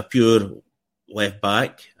a pure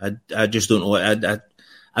left-back. I just don't know.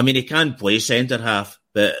 I mean, he can play centre-half,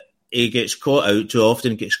 but he gets caught out too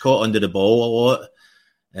often, gets caught under the ball a lot.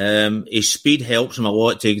 His speed helps him a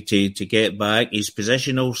lot to get back. His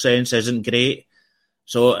positional sense isn't great.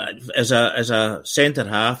 So as a centre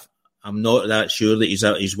half, I'm not that sure that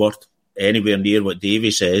he's worth anywhere near what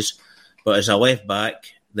Davey says. But as a left back,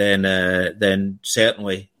 then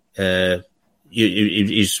certainly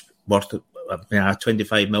he's worth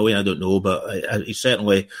 25 million. I don't know, but he's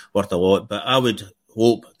certainly worth a lot. But I would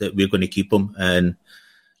hope that we're going to keep him and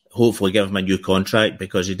hopefully give him a new contract,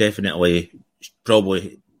 because he definitely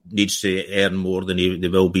probably needs to earn more than they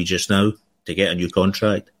will be just now to get a new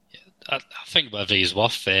contract. I think whatever he's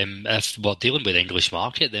worth, if we're dealing with the English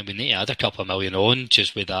market, then we need to add a couple of million on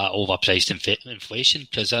just with that overpriced inflation.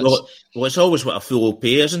 Cause well, it's always what a fool will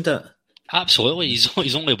pay, isn't it? Absolutely.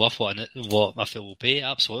 He's only worth what a fool will pay,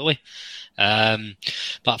 absolutely. But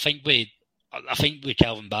I think with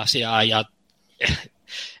Calvin Bassey, he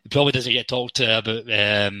probably doesn't get talked to about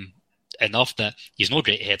enough, that he's no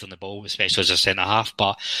great head on the ball, especially as a centre-half,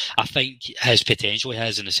 but I think his potential he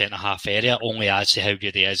has in the centre-half area only adds to how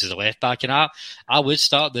good he is as a left-back, and I would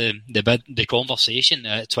start the conversation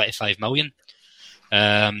at 25 million.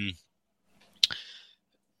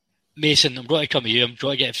 Mason, I'm going to come to you. I'm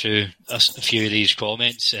going to get through a few of these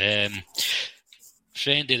comments.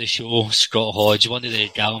 Friend of the show, Scott Hodge, one of the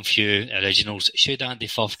Gallant Few originals. Should Andy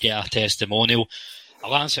Firth get a testimonial?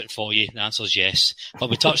 I'll answer it for you. The answer is yes. But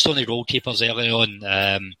we touched on the goalkeepers earlier on,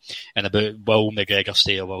 and about will McGregor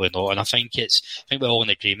stay or will he not? And I think we're all in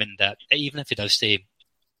agreement that even if he does stay,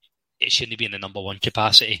 it shouldn't be in the number one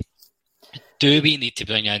capacity. Do we need to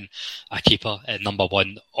bring in a keeper at number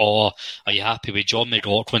one, or are you happy with John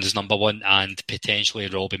McLaughlin as number one and potentially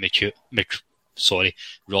Robbie McCrory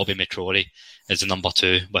as the number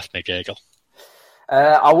two with McGregor?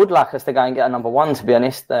 I would like us to go and get a number one, to be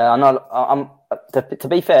honest. I know, to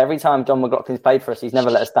be fair, every time John McLaughlin's played for us, he's never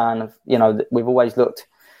let us down. We've always looked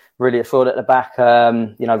really assured at the back.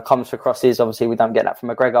 Comes for crosses. Obviously, we don't get that from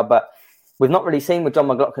McGregor, but we've not really seen with John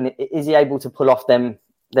McLaughlin, is he able to pull off them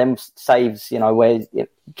saves, where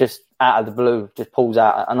just out of the blue, just pulls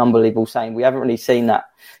out an unbelievable save. We haven't really seen that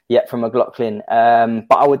yet from McLaughlin.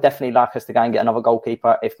 But I would definitely like us to go and get another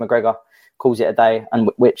goalkeeper if McGregor calls it a day, and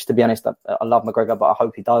which, to be honest, I love McGregor, but I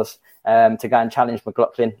hope he does, to go and challenge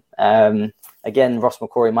McLaughlin. Again, Ross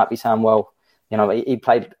McCrory might be saying, well, he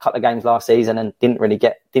played a couple of games last season and didn't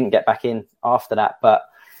get back in after that. But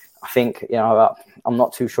I think, I'm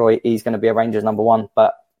not too sure he's going to be a Rangers number one,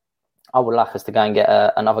 but I would like us to go and get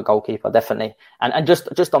another goalkeeper, definitely. And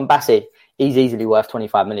just on Bassey, he's easily worth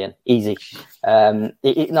 25 million. Easy.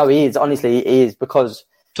 He is. Honestly, he is, because...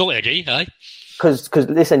 Totally agree, aye. Because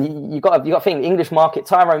listen, you got to think the English market.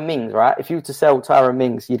 Tyrone Mings, right? If you were to sell Tyrone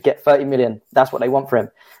Mings, you'd get 30 million. That's what they want for him.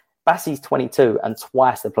 Bassey's 22 and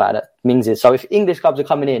twice the player that Mings is. So if English clubs are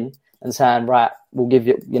coming in and saying, right, we'll give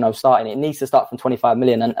you, starting it needs to start from 25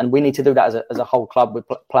 million. And we need to do that as a whole club with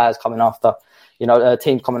players coming after,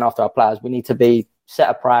 teams coming after our players. We need to be set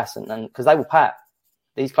a price and because they will pay it.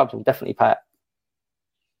 These clubs will definitely pay it.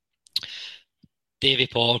 Davey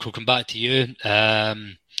Pollock, we'll come back to you.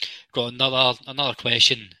 Got another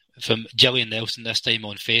question from Gillian Nelson, this time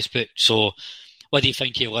on Facebook. So, what do you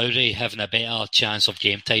think of Lowry having a better chance of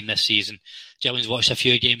game time this season? Gillian's watched a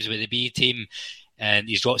few games with the B team and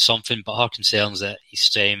he's got something, but her concern is that his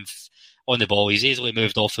strength on the ball, he's easily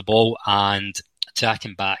moved off the ball and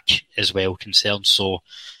attacking back as well concerns. So,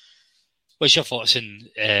 what's your thoughts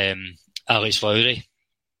on Alex Lowry?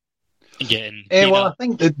 Well, I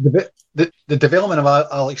think the development of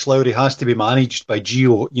Alex Lowry has to be managed by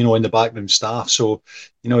Gio, in the backroom staff. So,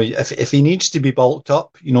 if he needs to be bulked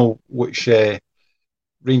up, which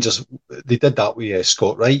Rangers, they did that with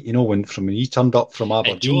Scott Wright, when he turned up from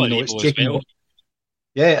Aberdeen, it's taken,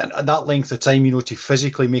 and that length of time, to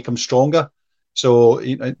physically make him stronger. So,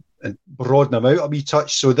 and broaden him out a wee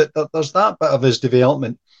touch. So that there's that bit of his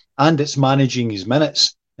development, and it's managing his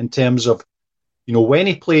minutes in terms of, when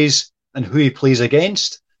he plays and who he plays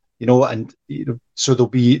against, so there'll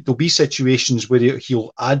be situations where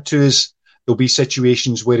he'll add to us. There'll be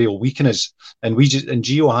situations where he'll weaken us, and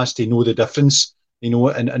Gio has to know the difference,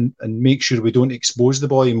 and make sure we don't expose the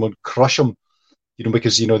boy and we'll crush him,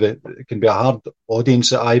 because it can be a hard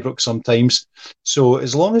audience at Ibrox sometimes. So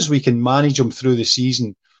as long as we can manage him through the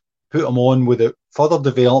season, put him on with a further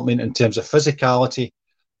development in terms of physicality,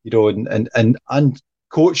 and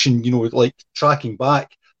coaching, like tracking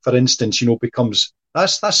back, for instance, becomes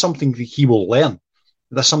that's something that he will learn.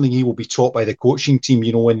 That's something he will be taught by the coaching team,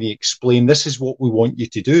 when they explain this is what we want you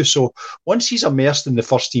to do. So once he's immersed in the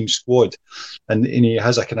first team squad and he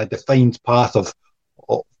has a kind of defined path of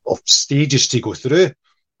stages to go through,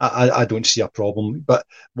 I don't see a problem. But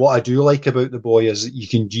what I do like about the boy is that you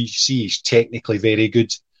can see he's technically very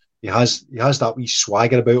good. He has that wee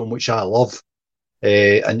swagger about him, which I love.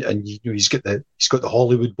 And he's got the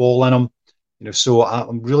Hollywood ball in him. So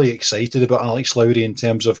I'm really excited about Alex Lowry in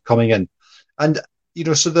terms of coming in. And,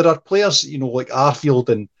 so there are players, like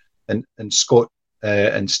Arfield and Scott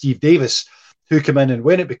and Steve Davis who come in, and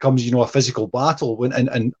when it becomes, a physical battle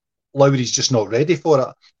and Lowry's just not ready for it,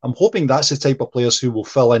 I'm hoping that's the type of players who will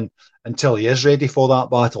fill in until he is ready for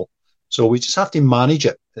that battle. So we just have to manage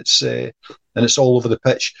it. It's and it's all over the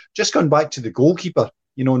pitch. Just going back to the goalkeeper,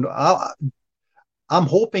 I'm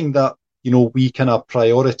hoping that, we kind of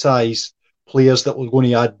prioritise players that are going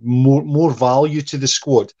to add more value to the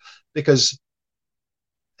squad, because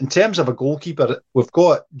in terms of a goalkeeper, we've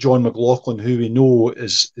got John McLaughlin, who we know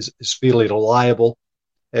is fairly reliable,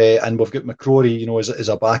 and we've got McCrory, as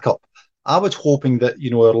a backup. I was hoping that,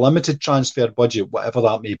 our limited transfer budget, whatever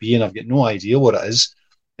that may be, and I've got no idea what it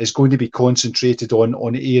is going to be concentrated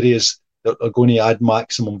on areas that are going to add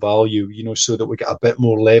maximum value, so that we get a bit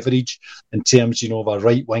more leverage in terms, of a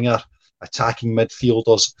right winger, attacking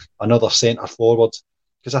midfielders, another centre forward.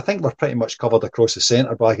 Because I think we're pretty much covered across the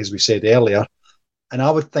centre back, as we said earlier. And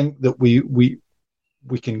I would think that we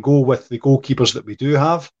can go with the goalkeepers that we do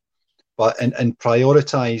have, but and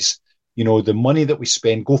prioritise, the money that we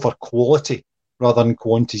spend, go for quality rather than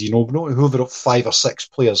quantity. We don't hoover up 5 or 6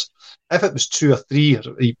 players. If it was 2 or 3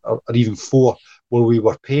 or even 4, where we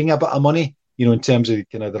were paying a bit of money, in terms of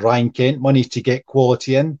kind of the Ryan Kent money to get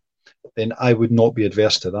quality in, then I would not be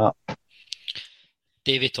adverse to that.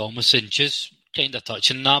 David Thomason, just kind of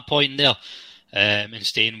touching that point there, and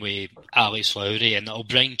staying with Alex Lowry, and it'll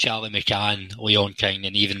bring Charlie McCann, Leon King,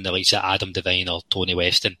 and even the likes of Adam Devine or Tony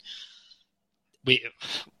Weston. We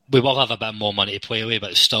will have a bit more money to play with,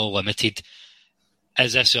 but it's still limited.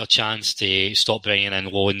 Is this our chance to stop bringing in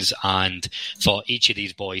loans and for each of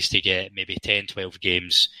these boys to get maybe 10, 12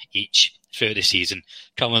 games each throughout the season,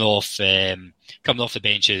 coming off the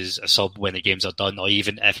bench as a sub when the games are done, or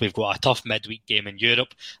even if we've got a tough midweek game in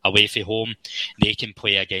Europe away from home, they can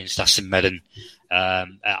play against us in Mirren at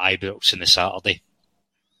Ibrox on the Saturday?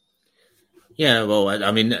 Yeah, well,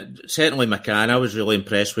 I mean, certainly McCann. I was really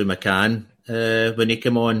impressed with McCann when he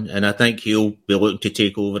came on, and I think he'll be looking to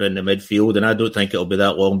take over in the midfield, and I don't think it'll be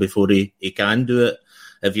that long before he can do it.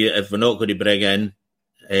 If we're not going to bring in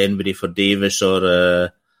anybody for Davis,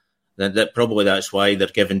 or then that's why they're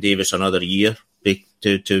giving Davis another year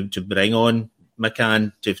to bring on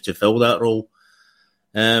McCann to fill that role.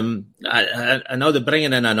 I know they're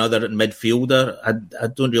bringing in another midfielder. I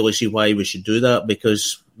don't really see why we should do that,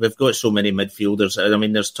 because we've got so many midfielders. I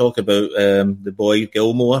mean, there's talk about the boy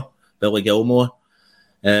Billy Gilmore.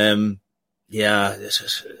 Yeah,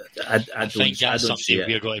 I think that's something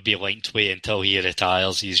we're going to be linked with until he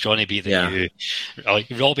retires. He's going to be the new, like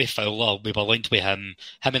Robbie Fowler. We were linked with him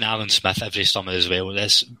and Alan Smith every summer as well.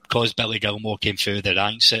 This because Billy Gilmore came through the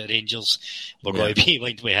ranks at Rangers. We're going to be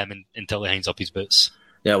linked with him until he hangs up his boots.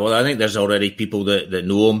 Yeah, well, I think there's already people that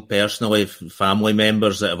know him personally, family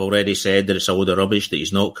members that have already said that it's a load of rubbish that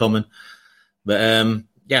he's not coming. But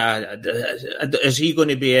yeah, is he going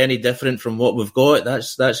to be any different from what we've got?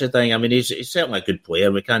 That's the thing. I mean, he's certainly a good player.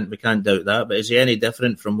 We can't doubt that. But is he any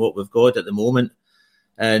different from what we've got at the moment?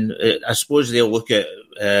 And I suppose they'll look at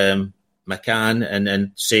McCann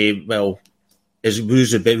and say, well,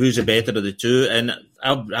 who's the better of the two? And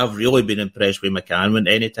I've really been impressed with McCann.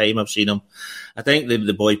 Any time I've seen him, I think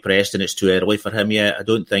the boy Preston, it's too early for him yet. I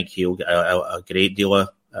don't think he'll get a great deal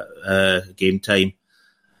of game time.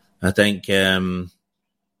 I think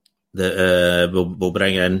that we'll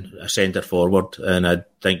bring in a centre forward, and I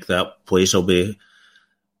think that place will be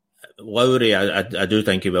Lowry. I do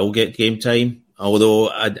think he will get game time, although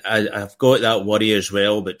I've got that worry as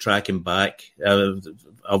well. But tracking back,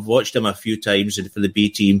 I've watched him a few times for the B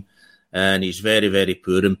team, and he's very, very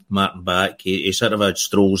poor in marking back. He sort of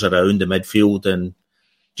strolls around the midfield and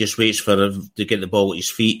just waits to get the ball at his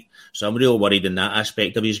feet. So I'm real worried in that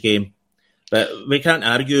aspect of his game. But we can't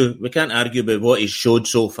argue about what he's showed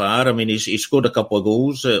so far. I mean, he's scored a couple of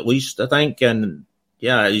goals at least, I think, and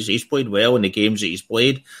yeah, he's played well in the games that he's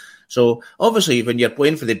played. So obviously, when you're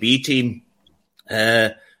playing for the B team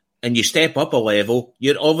and you step up a level,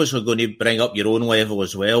 you're obviously going to bring up your own level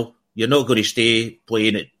as well. You're not going to stay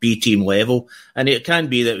playing at B team level, and it can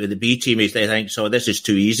be that with the B team, they think, so this is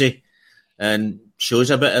too easy, and shows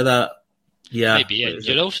a bit of that. Yeah, maybe.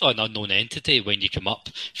 You're also an unknown entity when you come up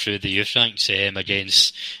through the youth ranks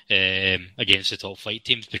against the top flight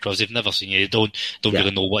teams, because they've never seen you. They don't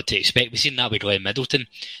really know what to expect. We've seen that with Glenn Middleton.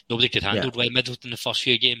 Nobody could handle Glenn Middleton the first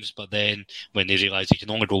few games, but then when they realised he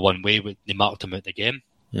can only go one way, they marked him out the game.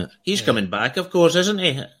 Yeah, he's coming back, of course, isn't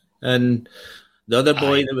he? And the other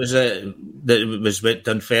boy that was with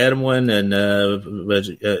Dunfermline and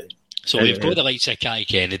was. So we've got the likes of Kai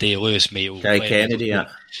Kennedy, Lewis Mayo, Kai Kennedy,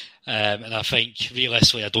 Middleton. And I think,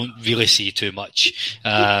 realistically, I don't really see too much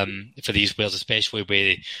for these players, especially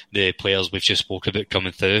with the players we've just spoke about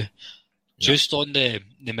coming through. Just on the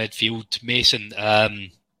midfield, Mason, I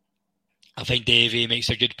think Davey makes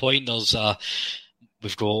a good point.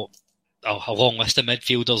 We've got a long list of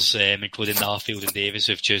midfielders, including Narfield and Davis,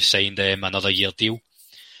 who've just signed another year deal.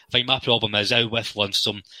 I think my problem is, out with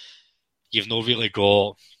Lundstrom, you've not really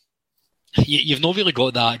got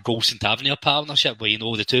that Golson-Tavernier partnership where,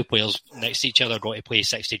 the two players next to each other are going to play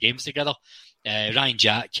 60 games together. Ryan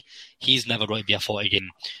Jack, he's never going to be a 40-game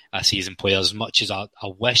a season player as much as I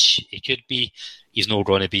wish he could be. He's not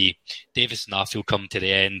going to be. Davis and Arfield come to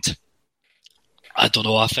the end. I don't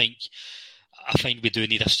know. I think we do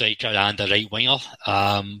need a striker and a right winger.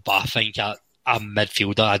 But I think a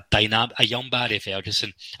midfielder, a young Barry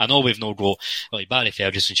Ferguson. I know we've no got, Barry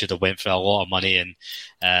Ferguson should have went for a lot of money, and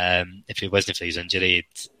if it wasn't for his injury,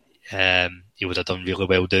 he would have done really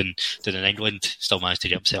well doing in England. Still managed to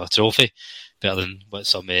get himself a trophy, better than what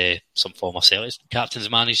some former Celtics captains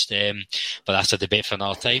managed. But that's a debate for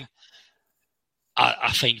another time.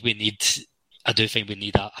 I do think we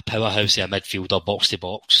need a powerhouse in a midfielder, box to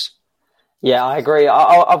box. Yeah, I agree.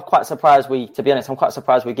 I'm quite surprised to be honest, I'm quite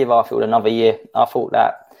surprised we give Arfield another year. I thought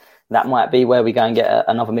that might be where we go and get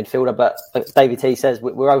another midfielder. But like David T says,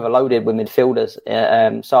 we're overloaded with midfielders.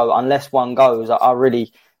 So unless one goes, I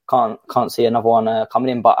really can't see another one coming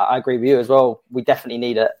in. But I agree with you as well. We definitely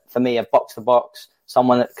need, for me, a box-to-box,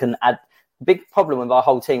 someone that can add. The big problem with our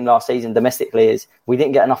whole team last season domestically is we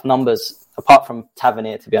didn't get enough numbers, apart from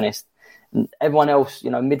Tavernier, to be honest. Everyone else,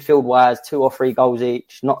 midfield-wise, 2 or 3 goals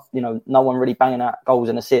each. Not, no one really banging out goals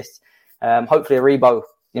and assists. Hopefully, Aribo,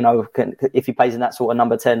 if he plays in that sort of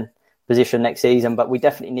number 10 position next season. But we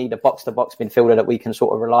definitely need a box-to-box midfielder that we can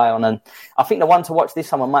sort of rely on. And I think the one to watch this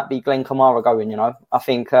summer might be Glenn Kamara going. I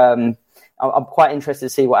think I'm quite interested to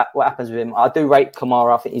see what happens with him. I do rate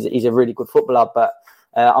Kamara. I think he's a really good footballer, but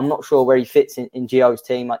I'm not sure where he fits in Gio's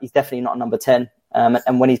team. He's definitely not a number 10.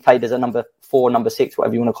 And when he's played as a number 4, number 6,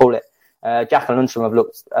 whatever you want to call it. Jack and Lundstrom have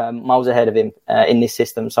looked miles ahead of him in this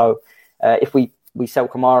system. So if we sell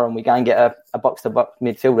Kamara and we go and get a box-to-box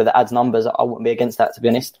midfielder that adds numbers, I wouldn't be against that, to be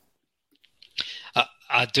honest.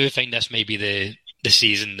 I do think this may be the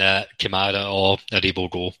season that Kamara or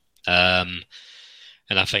Aribo go. And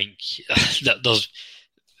I think that there's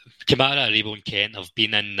Kamara, Aribo and Kent have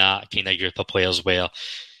been in that kind of group of players where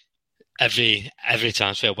every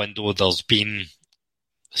transfer window there's been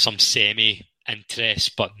some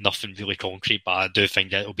semi-interest, but nothing really concrete. But I do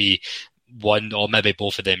think that it'll be one or maybe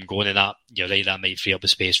both of them going, and that, you're right, that might free up the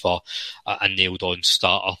space for a nailed-on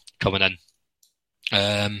starter coming in.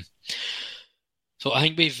 So I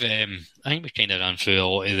think we've kind of run through a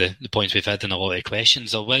lot of the points we've had and a lot of the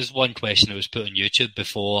questions. There was one question that was put on YouTube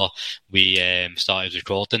before we started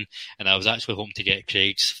recording, and I was actually hoping to get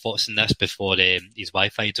Craig's thoughts on this before his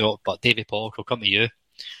Wi-Fi dropped. But Davy Pollock, will come to you.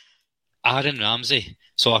 Aaron Ramsey.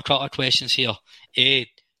 So a couple of questions here. A,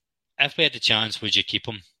 if we had the chance, would you keep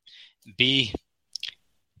him? B,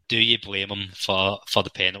 do you blame him for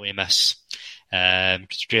the penalty miss?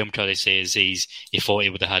 Because Graham Curry says he thought he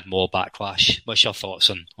would have had more backlash. What's your thoughts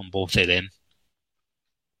on both of them?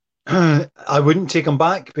 I wouldn't take him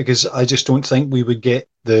back because I just don't think we would get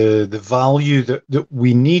the value that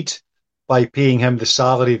we need by paying him the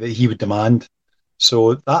salary that he would demand.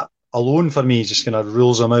 So that alone for me just kind of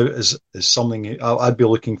rules him out as something. I'd be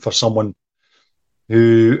looking for someone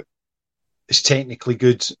who is technically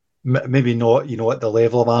good, maybe not, at the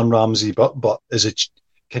level of Aaron Ramsey, but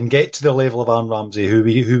can get to the level of Aaron Ramsey, who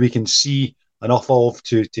we can see enough of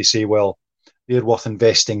to say, well, they're worth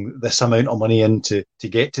investing this amount of money in to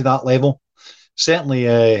get to that level.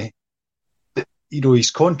 Certainly,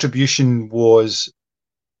 his contribution was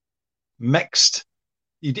mixed.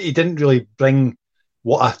 He didn't really bring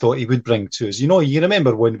what I thought he would bring to us. You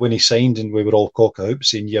remember when he signed and we were all cock out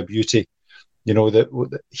saying, yeah, beauty,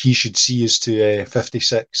 that he should see us to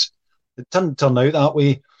 56. It didn't turn out that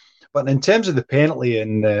way. But in terms of the penalty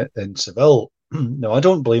in Seville, no, I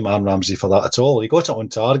don't blame Aaron Ramsey for that at all. He got it on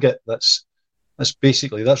target. That's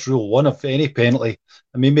rule one of any penalty.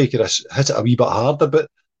 I mean, maybe he could have hit it a wee bit harder. But,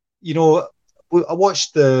 I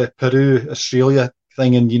watched the Peru-Australia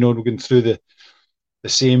thing and, we're going through the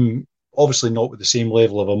same, obviously not with the same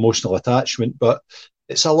level of emotional attachment, but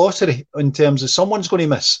it's a lottery in terms of someone's going to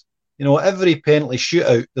miss. Every penalty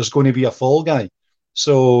shootout, there's going to be a fall guy.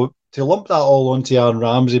 So to lump that all onto Aaron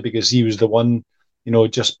Ramsey because he was the one,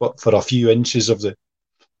 just but for a few inches of the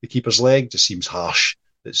keeper's leg just seems harsh.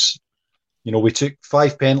 It's, we took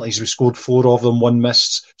 5 penalties, we scored 4 of them, 1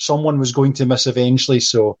 missed. Someone was going to miss eventually,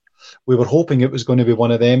 so we were hoping it was going to be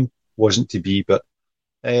one of them. Wasn't to be, but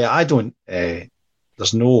I haven't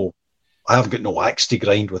got no axe to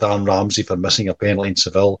grind with Aaron Ramsey for missing a penalty in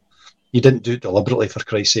Seville. He didn't do it deliberately, for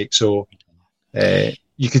Christ's sake, so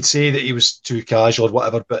you could say that he was too casual or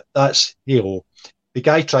whatever, but that's, hey-ho. The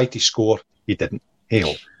guy tried to score, he didn't.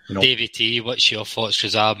 Hey-ho. Davey T, what's your thoughts?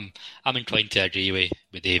 Because I'm inclined to agree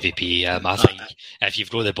with Davey P. I think if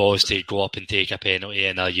you've got the balls to go up and take a penalty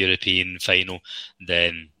in a European final,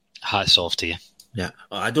 then hats off to you. Yeah,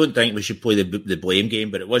 I don't think we should play the blame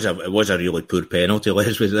game, but it was a really poor penalty.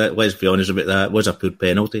 Let's be honest about that. It was a poor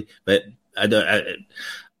penalty, but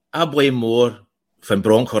I blame more Van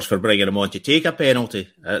Bronckhorst for bringing him on to take a penalty.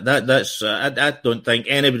 I don't think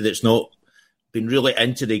anybody that's not been really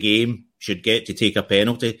into the game should get to take a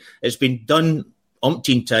penalty. It's been done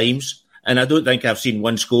umpteen times, and I don't think I've seen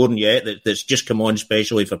one scoring yet that's just come on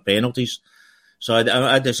specially for penalties. So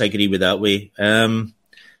I disagree with that way.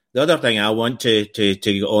 The other thing I want to get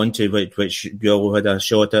on to, which you all had a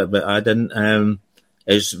shot at, but I didn't,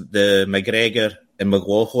 is the McGregor and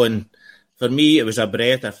McLaughlin. For me, it was a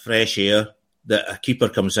breath of fresh air that a keeper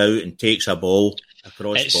comes out and takes a ball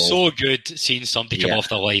across It's ball. so good seeing somebody come off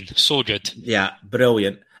the line. So good. Yeah,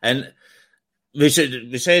 brilliant. And we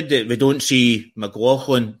said that we don't see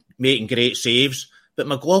McLaughlin making great saves, but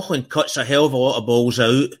McLaughlin cuts a hell of a lot of balls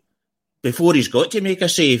out before he's got to make a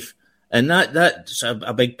save. And that's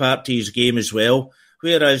a big part to his game as well.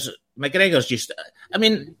 Whereas McGregor's just... I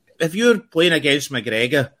mean, if you're playing against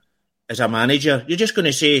McGregor as a manager, you're just going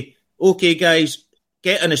to say, OK, guys,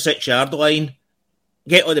 get on the 6-yard line,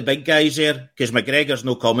 get all the big guys there, because McGregor's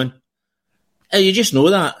no coming. And you just know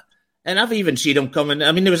that. And I've even seen him coming.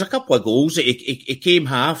 I mean, there was a couple of goals that he came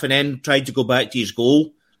half and then tried to go back to his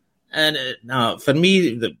goal. And for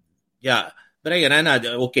me, bringing in,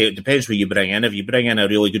 it depends who you bring in. If you bring in a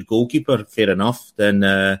really good goalkeeper, fair enough, then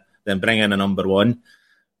bring in a number one.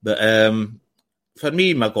 But for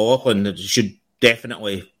me, McLaughlin should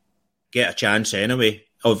definitely get a chance anyway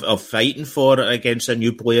of fighting for it against a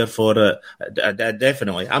new player for it.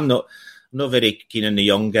 Definitely. I'm not very keen on the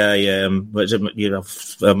young guy. I'm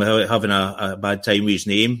having a bad time with his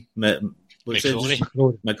name.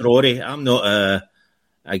 McCrory. I'm not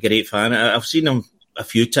a great fan. I've seen him a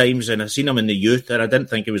few times, and I've seen him in the youth, and I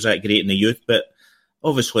didn't think he was that great in the youth, but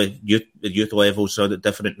obviously the youth levels are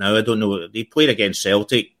different now. I don't know. He played against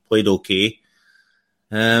Celtic, played okay.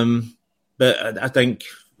 But I think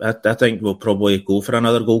we'll probably go for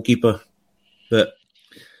another goalkeeper. But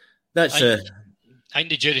that's... I think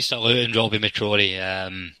the jury's still out on Robbie McCrory. I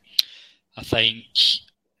think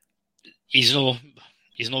he's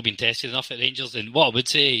not been tested enough at Rangers. And what I would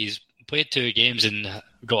say, he's played 2 games and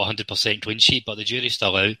got a 100% clean sheet, but the jury's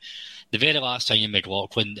still out. The very last time in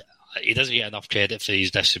McLaughlin, he doesn't get enough credit for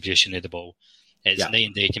his distribution of the ball. It's night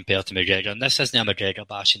and day compared to McGregor. And this isn't a McGregor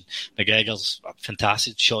bashing. McGregor's a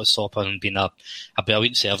fantastic shot stopper and been a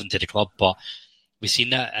brilliant servant to the club, but we've seen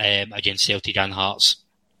that against Celtic and Hearts.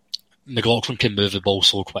 McLaughlin can move the ball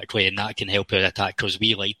so quickly, and that can help our attack because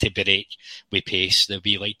we like to break with pace, that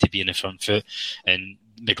we like to be in the front foot. And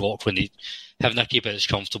McLaughlin, having a keeper that's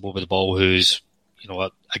comfortable with the ball, who's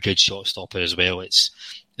a good shot stopper as well, it's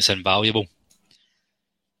invaluable.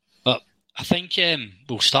 But I think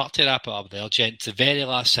we'll start to wrap it up there, gents. The very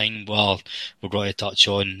last thing we're going to touch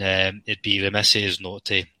on, it'd be remiss of us not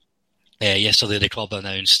to. Yesterday, the club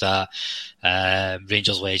announced that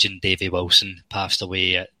Rangers legend Davy Wilson passed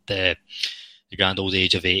away at the grand old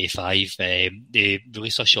age of 85. They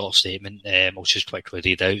released a short statement, I'll just quickly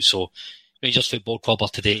read out. So, Rangers Football Club are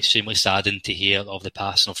today extremely saddened to hear of the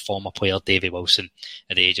passing of former player Davy Wilson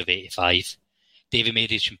at the age of 85. Davy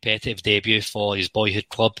made his competitive debut for his boyhood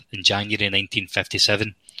club in January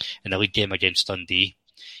 1957 in a league game against Dundee.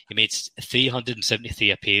 He made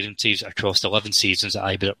 373 appearances across 11 seasons at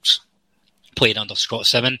Ibrox. Played under Scott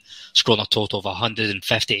Simon, scoring a total of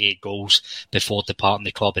 158 goals before departing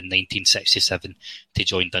the club in 1967 to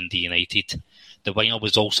join Dundee United. The winger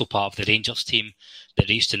was also part of the Rangers team that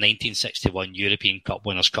reached the 1961 European Cup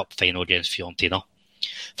Winners' Cup final against Fiorentina.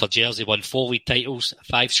 For Jersey, won 4 league titles,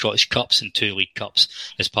 5 Scottish Cups and 2 League Cups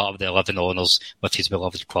as part of the 11 honours with his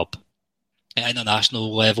beloved club. At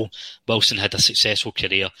international level, Wilson had a successful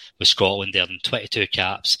career with Scotland, earning 22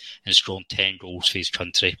 caps and scoring 10 goals for his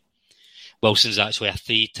country. Wilson's actually a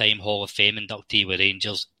 3-time Hall of Fame inductee with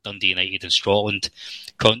Rangers, Dundee United and Scotland,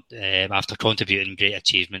 after contributing great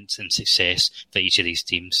achievements and success for each of these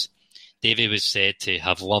teams. Davy was said to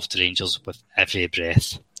have loved Rangers with every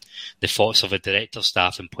breath. The thoughts of the director,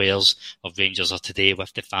 staff and players of Rangers are today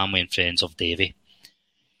with the family and friends of Davy.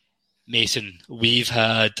 Mason, we've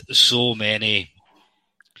had so many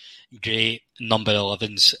great number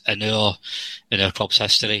 11s in our club's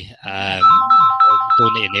history.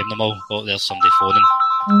 Don't need to name them all. Oh, there's somebody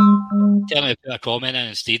phoning. Tell me to put a comment in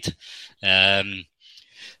instead.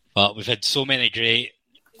 But we've had so many great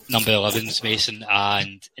number 11s, Mason.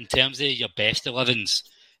 And in terms of your best 11s,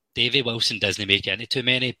 Davy Wilson doesn't make any too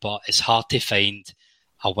many, but it's hard to find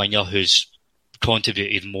a winger who's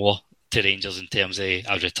contributed more to Rangers in terms of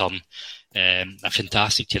a return. A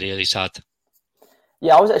fantastic career he's had.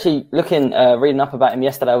 Yeah, I was actually reading up about him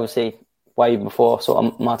yesterday, obviously, way before sort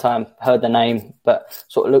of my time, heard the name, but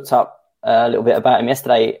sort of looked up a little bit about him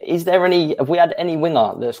yesterday. Have we had any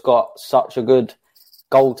winger that's got such a good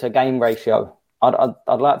goal to game ratio? I'd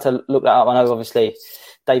like to look that up. I know obviously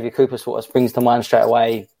David Cooper sort of springs to mind straight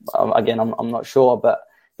away. Again, I'm not sure, but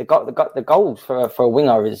the goals for a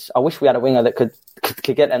winger is. I wish we had a winger that could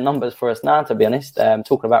get them numbers for us now. To be honest,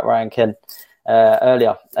 talking about Ryan Kidd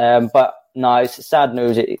earlier, but. No, it's sad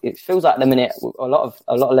news. It feels like at the minute a lot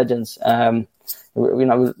of legends. We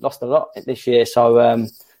lost a lot this year. So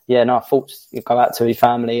thoughts go out to his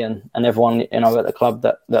family and everyone at the club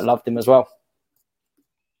that loved him as well.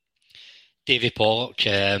 Davy Pollock,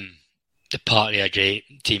 the part of a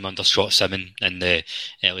great team under Scott Simon in the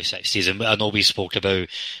early 60s, and I know we spoke about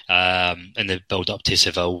in the build up to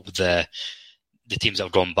Seville the teams that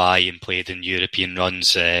have gone by and played in European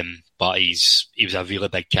runs. But he was a really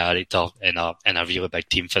big character in a really big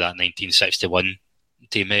team for that 1961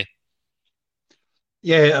 team.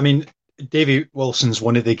 Yeah, I mean, Davy Wilson's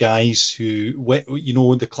one of the guys who,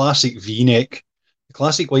 the classic V-neck, the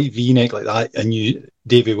classic white V-neck like that, and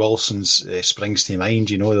Davy Wilson's springs to mind.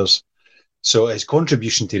 So his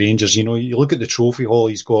contribution to Rangers. You look at the trophy haul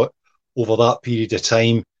he's got over that period of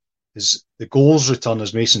time. The goals return,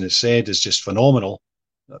 as Mason has said, is just phenomenal.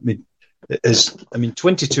 I mean,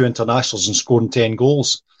 22 internationals and scoring 10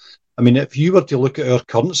 goals. I mean, if you were to look at our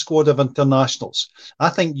current squad of internationals, I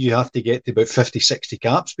think you have to get to about 50, 60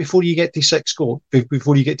 caps before you get to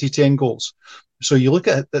before you get to 10 goals. So you look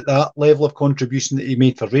at that level of contribution that he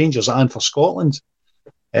made for Rangers and for Scotland.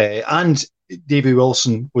 And Davy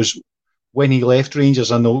Wilson was, when he left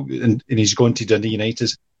Rangers, I know, and he's gone to Dundee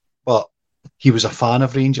United, but he was a fan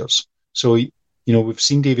of Rangers. So, we've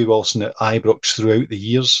seen Davy Wilson at Ibrox throughout the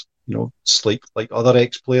years. It's like other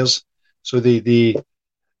ex-players. So he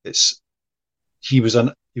was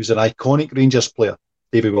an iconic Rangers player,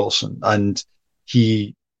 Davy Wilson, and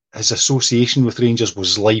his association with Rangers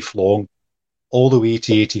was lifelong, all the way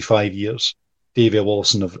to 85 years. Davy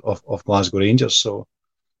Wilson of Glasgow Rangers. So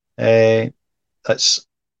that's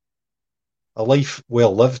a life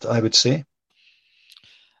well lived, I would say.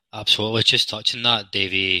 Absolutely. Just touching that,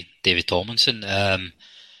 Davy Tomlinson.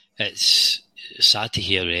 It's sad to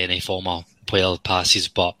hear any former player passes,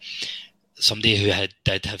 but somebody who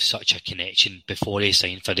did have such a connection before he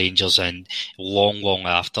signed for Rangers and long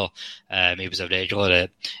after. He was a regular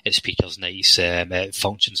at speakers' nights, at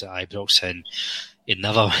functions at Ibrox, and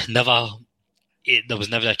there was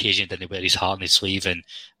never an occasion he didn't wear his heart on his sleeve, and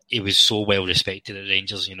he was so well respected at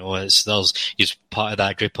Rangers. He's part of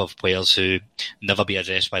that group of players who never be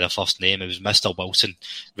addressed by their first name. It was Mr. Wilson,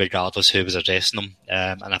 regardless who was addressing him,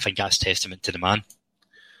 and I think that's testament to the man.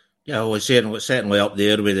 Yeah, well, certainly up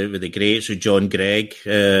there with the greats, with John Gregg,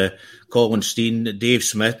 Colin Steen, Dave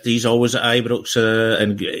Smith. He's always at Ibrox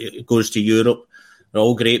and goes to Europe. They're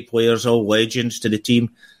all great players, all legends to the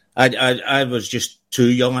team. I was just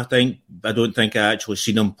too young, I think. I don't think I actually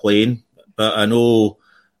seen him playing, but I know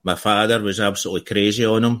my father was absolutely crazy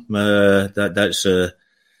on him. That's the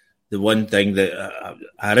one thing that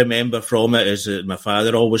I remember from it, is that my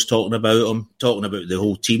father always talking about him, talking about the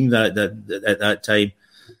whole team that at that time.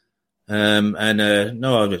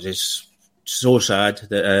 No, it's so sad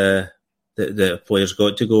that the players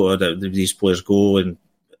got to go, or that these players go, and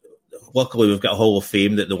luckily we've got a Hall of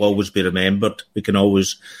Fame that they'll always be remembered. We can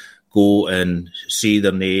always go and see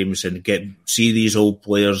their names and see these old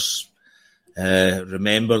players,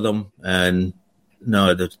 remember them, and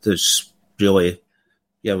no, there's really,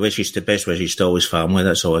 best wishes to all his family.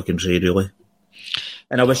 That's all I can say, really.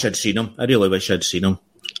 And I wish I'd seen him. I really wish I'd seen him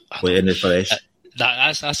play in the flesh.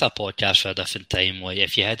 That's a podcast for a different time. Like,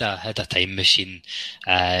 if you had a time machine,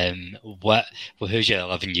 who's your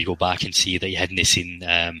 11 you go back and see that you hadn't seen?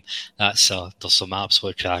 There's some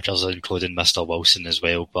absolute crackers, including Mr. Wilson as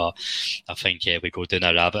well. But I think we go down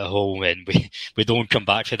a rabbit hole and we don't come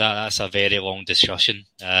back to that. That's a very long discussion.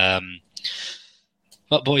 But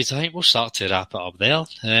boys, I think we'll start to wrap it up there.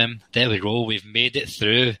 There we go. We've made it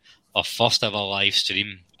through our first ever live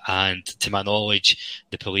stream. And to my knowledge,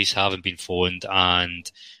 the police haven't been phoned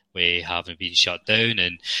and we haven't been shut down.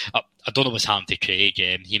 And I don't know what's happened to Craig.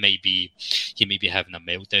 He may be having a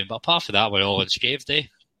meltdown. But apart from that, we're all unscathed, eh?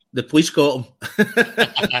 The police got him.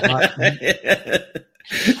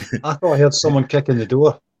 I thought I heard someone kicking the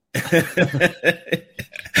door.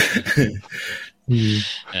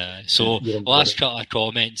 So last couple of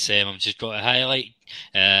comments, I'm just going to highlight.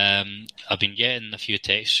 I've been getting a few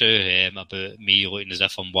texts through about me looking as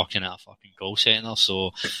if I'm working at a fucking call centre.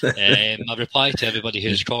 So my reply to everybody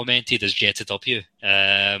who's commented is get it up you.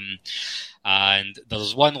 And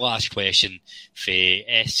there's one last question for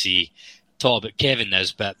SC. Talk about Kevin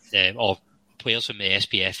Nisbet, or players from the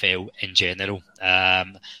SPFL in general.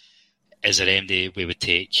 Is there anybody we would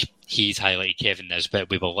take? He's highlighted Kevin Nisbet.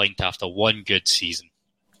 We were linked after one good season.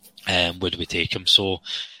 Would we take him? So,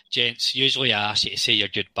 gents, usually I ask you to say your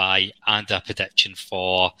goodbye and a prediction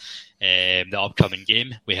for the upcoming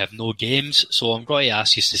game. We have no games, so I'm going to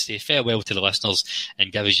ask you to say farewell to the listeners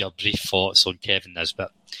and give us your brief thoughts on Kevin Nisbet.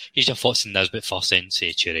 Here's your thoughts on Nisbet first, then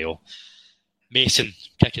say cheerio. Mason,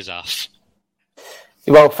 kick us off.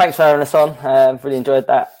 Well, thanks for having us on. Really enjoyed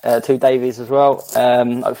that. To Davies as well.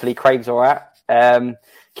 Hopefully Craig's all right.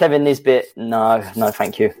 Kevin Nisbet, no,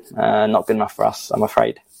 thank you. Not good enough for us, I'm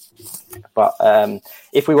afraid. But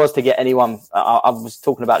if we was to get anyone, I was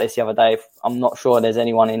talking about this the other day. I'm not sure there's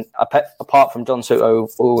anyone apart from John Soto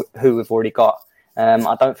who we've already got.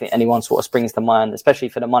 I don't think anyone sort of springs to mind, especially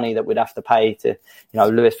for the money that we'd have to pay to,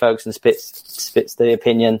 Lewis Ferguson spits the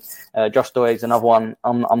opinion. Josh Doig's another one.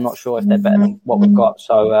 I'm not sure if they're better than what we've got.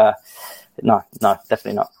 So no,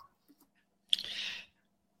 definitely not.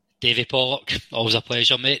 Davy Pollock, always a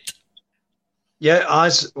pleasure, mate. Yeah,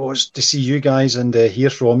 as was to see you guys and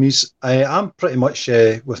hear from you. I'm pretty much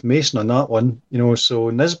with Mason on that one.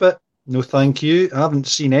 So Nisbet, no thank you. I haven't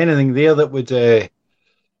seen anything there that would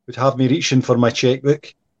have me reaching for my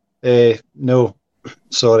checkbook. No,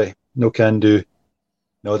 sorry, no can do.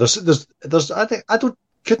 No, there's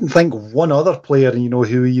couldn't think of one other player,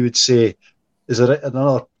 who you would say is there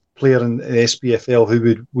another player in the SPFL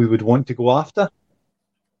who we would want to go after.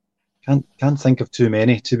 Can't think of too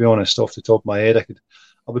many, to be honest, off the top of my head.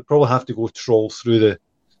 I would probably have to go troll through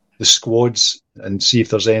the squads and see if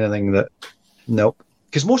there's anything that. Nope.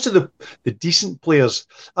 Because most of the decent players,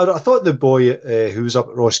 I thought the boy who was up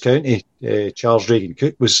at Ross County, Charles Reagan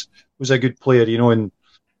Cook, was a good player, and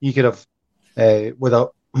he could have, with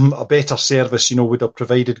a better service, would have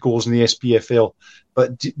provided goals in the SPFL.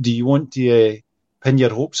 But do you want to pin your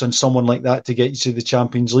hopes on someone like that to get you to the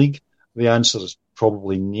Champions League? The answer is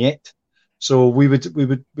probably niet. So we would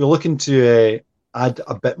be looking to add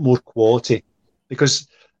a bit more quality, because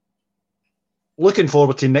looking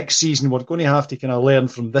forward to next season, we're going to have to kind of learn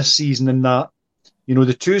from this season in that,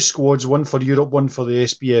 the two squads, one for Europe, one for the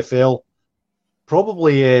SPFL,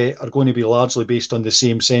 probably are going to be largely based on the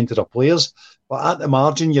same centre of players. But at the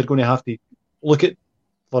margin, you're going to have to look at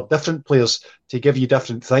for different players to give you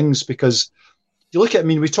different things, because you look at,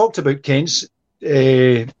 we talked about Kent's.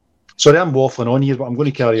 Sorry, I'm waffling on here, but I'm going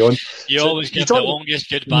to carry on. You always give the longest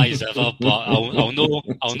goodbyes ever, but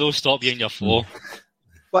I'll no stop you in your flow.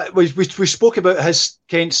 But we spoke about his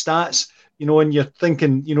Kent stats, and you're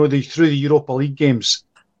thinking, through the Europa League games,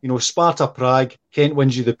 Sparta Prague, Kent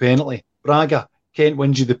wins you the penalty. Braga, Kent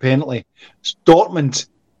wins you the penalty. Dortmund,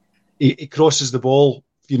 he crosses the ball,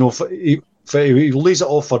 he lays it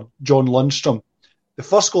off for John Lundstrom. The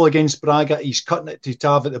first goal against Braga, he's cutting it to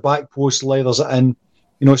Tav at the back post, leathers it in.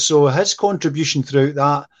 So his contribution throughout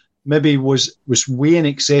that maybe was way in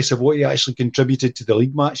excess of what he actually contributed to the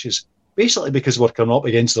league matches. Basically because we're coming up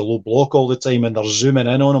against the low block all the time and they're zooming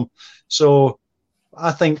in on him. So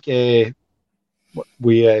I think we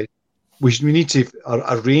need to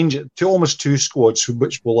arrange it to almost two squads,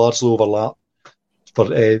 which will largely overlap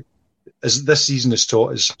for as this season has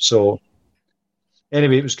taught us. So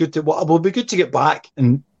anyway, it was good to. Well, it will be good to get back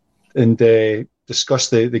and discuss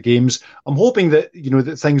the games. I'm hoping that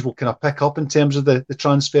that things will kind of pick up in terms of the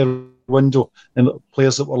transfer window and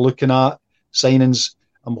players that we're looking at, signings.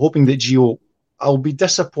 I'm hoping that Gio. I'll be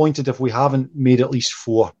disappointed if we haven't made at least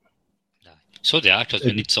 4. So do I, because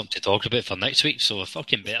we need something to talk about for next week. So I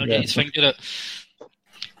fucking better get his finger out.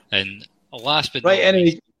 And last but not least,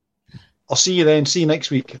 anyway, I'll see you then. See you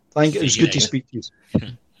next week. Thank you. It was good to speak to you.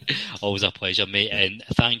 Always a pleasure, mate. And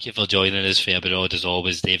thank you for joining us for abroad as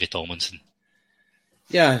always, David Tomlinson.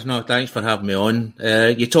 Yeah, no, thanks for having me on.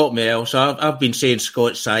 You taught me else. I've been saying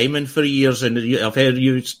Scott Simon for years, and I've heard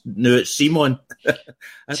you knew it's Simon.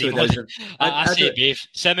 I say Dave.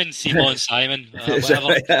 Simon,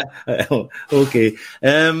 whatever. Okay.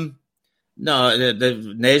 No,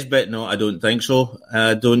 the Nesbitt, no, I don't think so.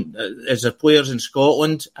 As the players in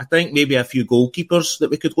Scotland, I think maybe a few goalkeepers that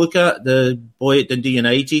we could look at. The boy at Dundee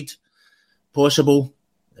United, possible.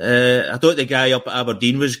 I thought the guy up at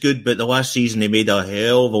Aberdeen was good, but the last season he made a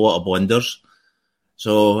hell of a lot of blunders.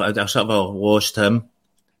 So I sort of lost him.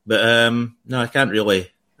 But no, I can't really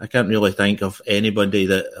think of anybody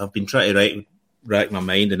that I've been trying to rack my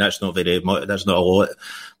mind, and that's not very much. That's not a lot.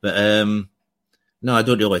 But no, I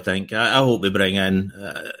don't really think. I hope we bring in.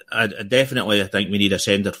 I think we need a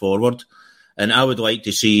centre forward, and I would like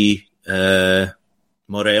to see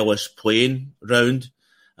Morelos playing round.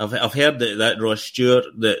 I've heard that Ross Stewart,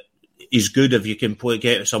 that he's good if you can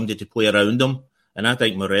get somebody to play around him, and I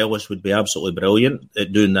think Morelos would be absolutely brilliant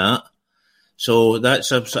at doing that. So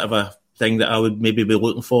that's a sort of a thing that I would maybe be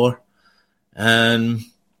looking for. And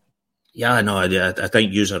yeah, no, I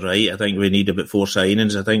think you're right. I think we need about 4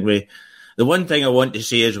 signings. I think the one thing I want to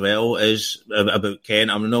say as well is about Ken.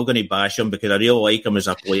 I'm not going to bash him because I really like him as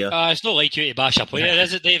a player. It's not like you to bash a player,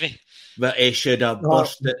 is it, Davey? But he should have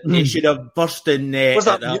burst. He should have burst the net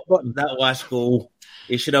at that last goal.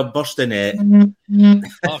 He should have burst the net.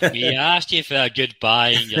 Fuck me! I asked you for a goodbye,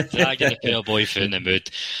 and you're dragging the poor boy through the mood.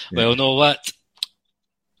 Well, know what?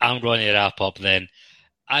 I'm going to wrap up then.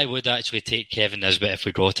 I would actually take Kevin Nisbet if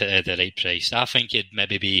we got it at the right price. I think it'd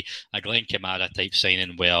maybe be a Glenn Kamara type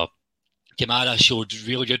signing where Kamara showed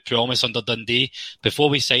really good promise under Dundee. Before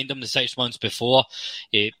we signed him, the 6 months before,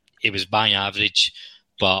 it was bang average,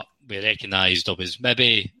 but we recognised there was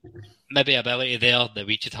maybe ability there that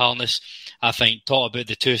we could harness. I think talk about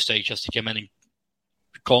the 2 strikers to come in and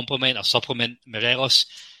complement or supplement Morelos.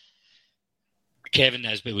 Kevin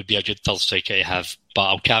Nisbet would be a good third striker to have, but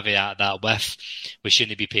I'll caveat that with we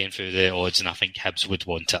shouldn't be paying through the odds, and I think Hibs would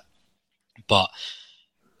want it. But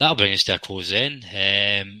that'll bring us to a close then.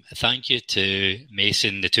 Thank you to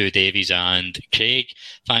Mason, the 2 Davies, and Craig.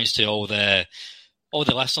 Thanks to all the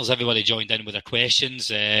listeners, everybody joined in with their questions.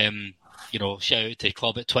 Shout out to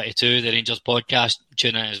Club at 22, the Rangers podcast.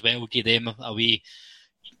 Tune in as well. We'll give them a wee.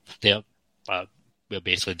 We're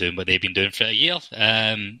basically doing what they've been doing for a year.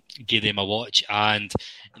 Give them a watch. And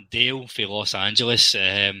Dale for Los Angeles.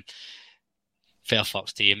 Fair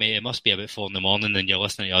fucks to you, mate. It must be about 4 a.m. and you're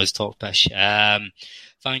listening to us talk pish.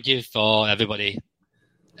 Thank you for everybody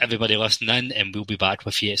listening in, and we'll be back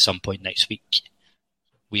with you at some point next week.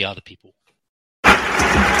 We are the people.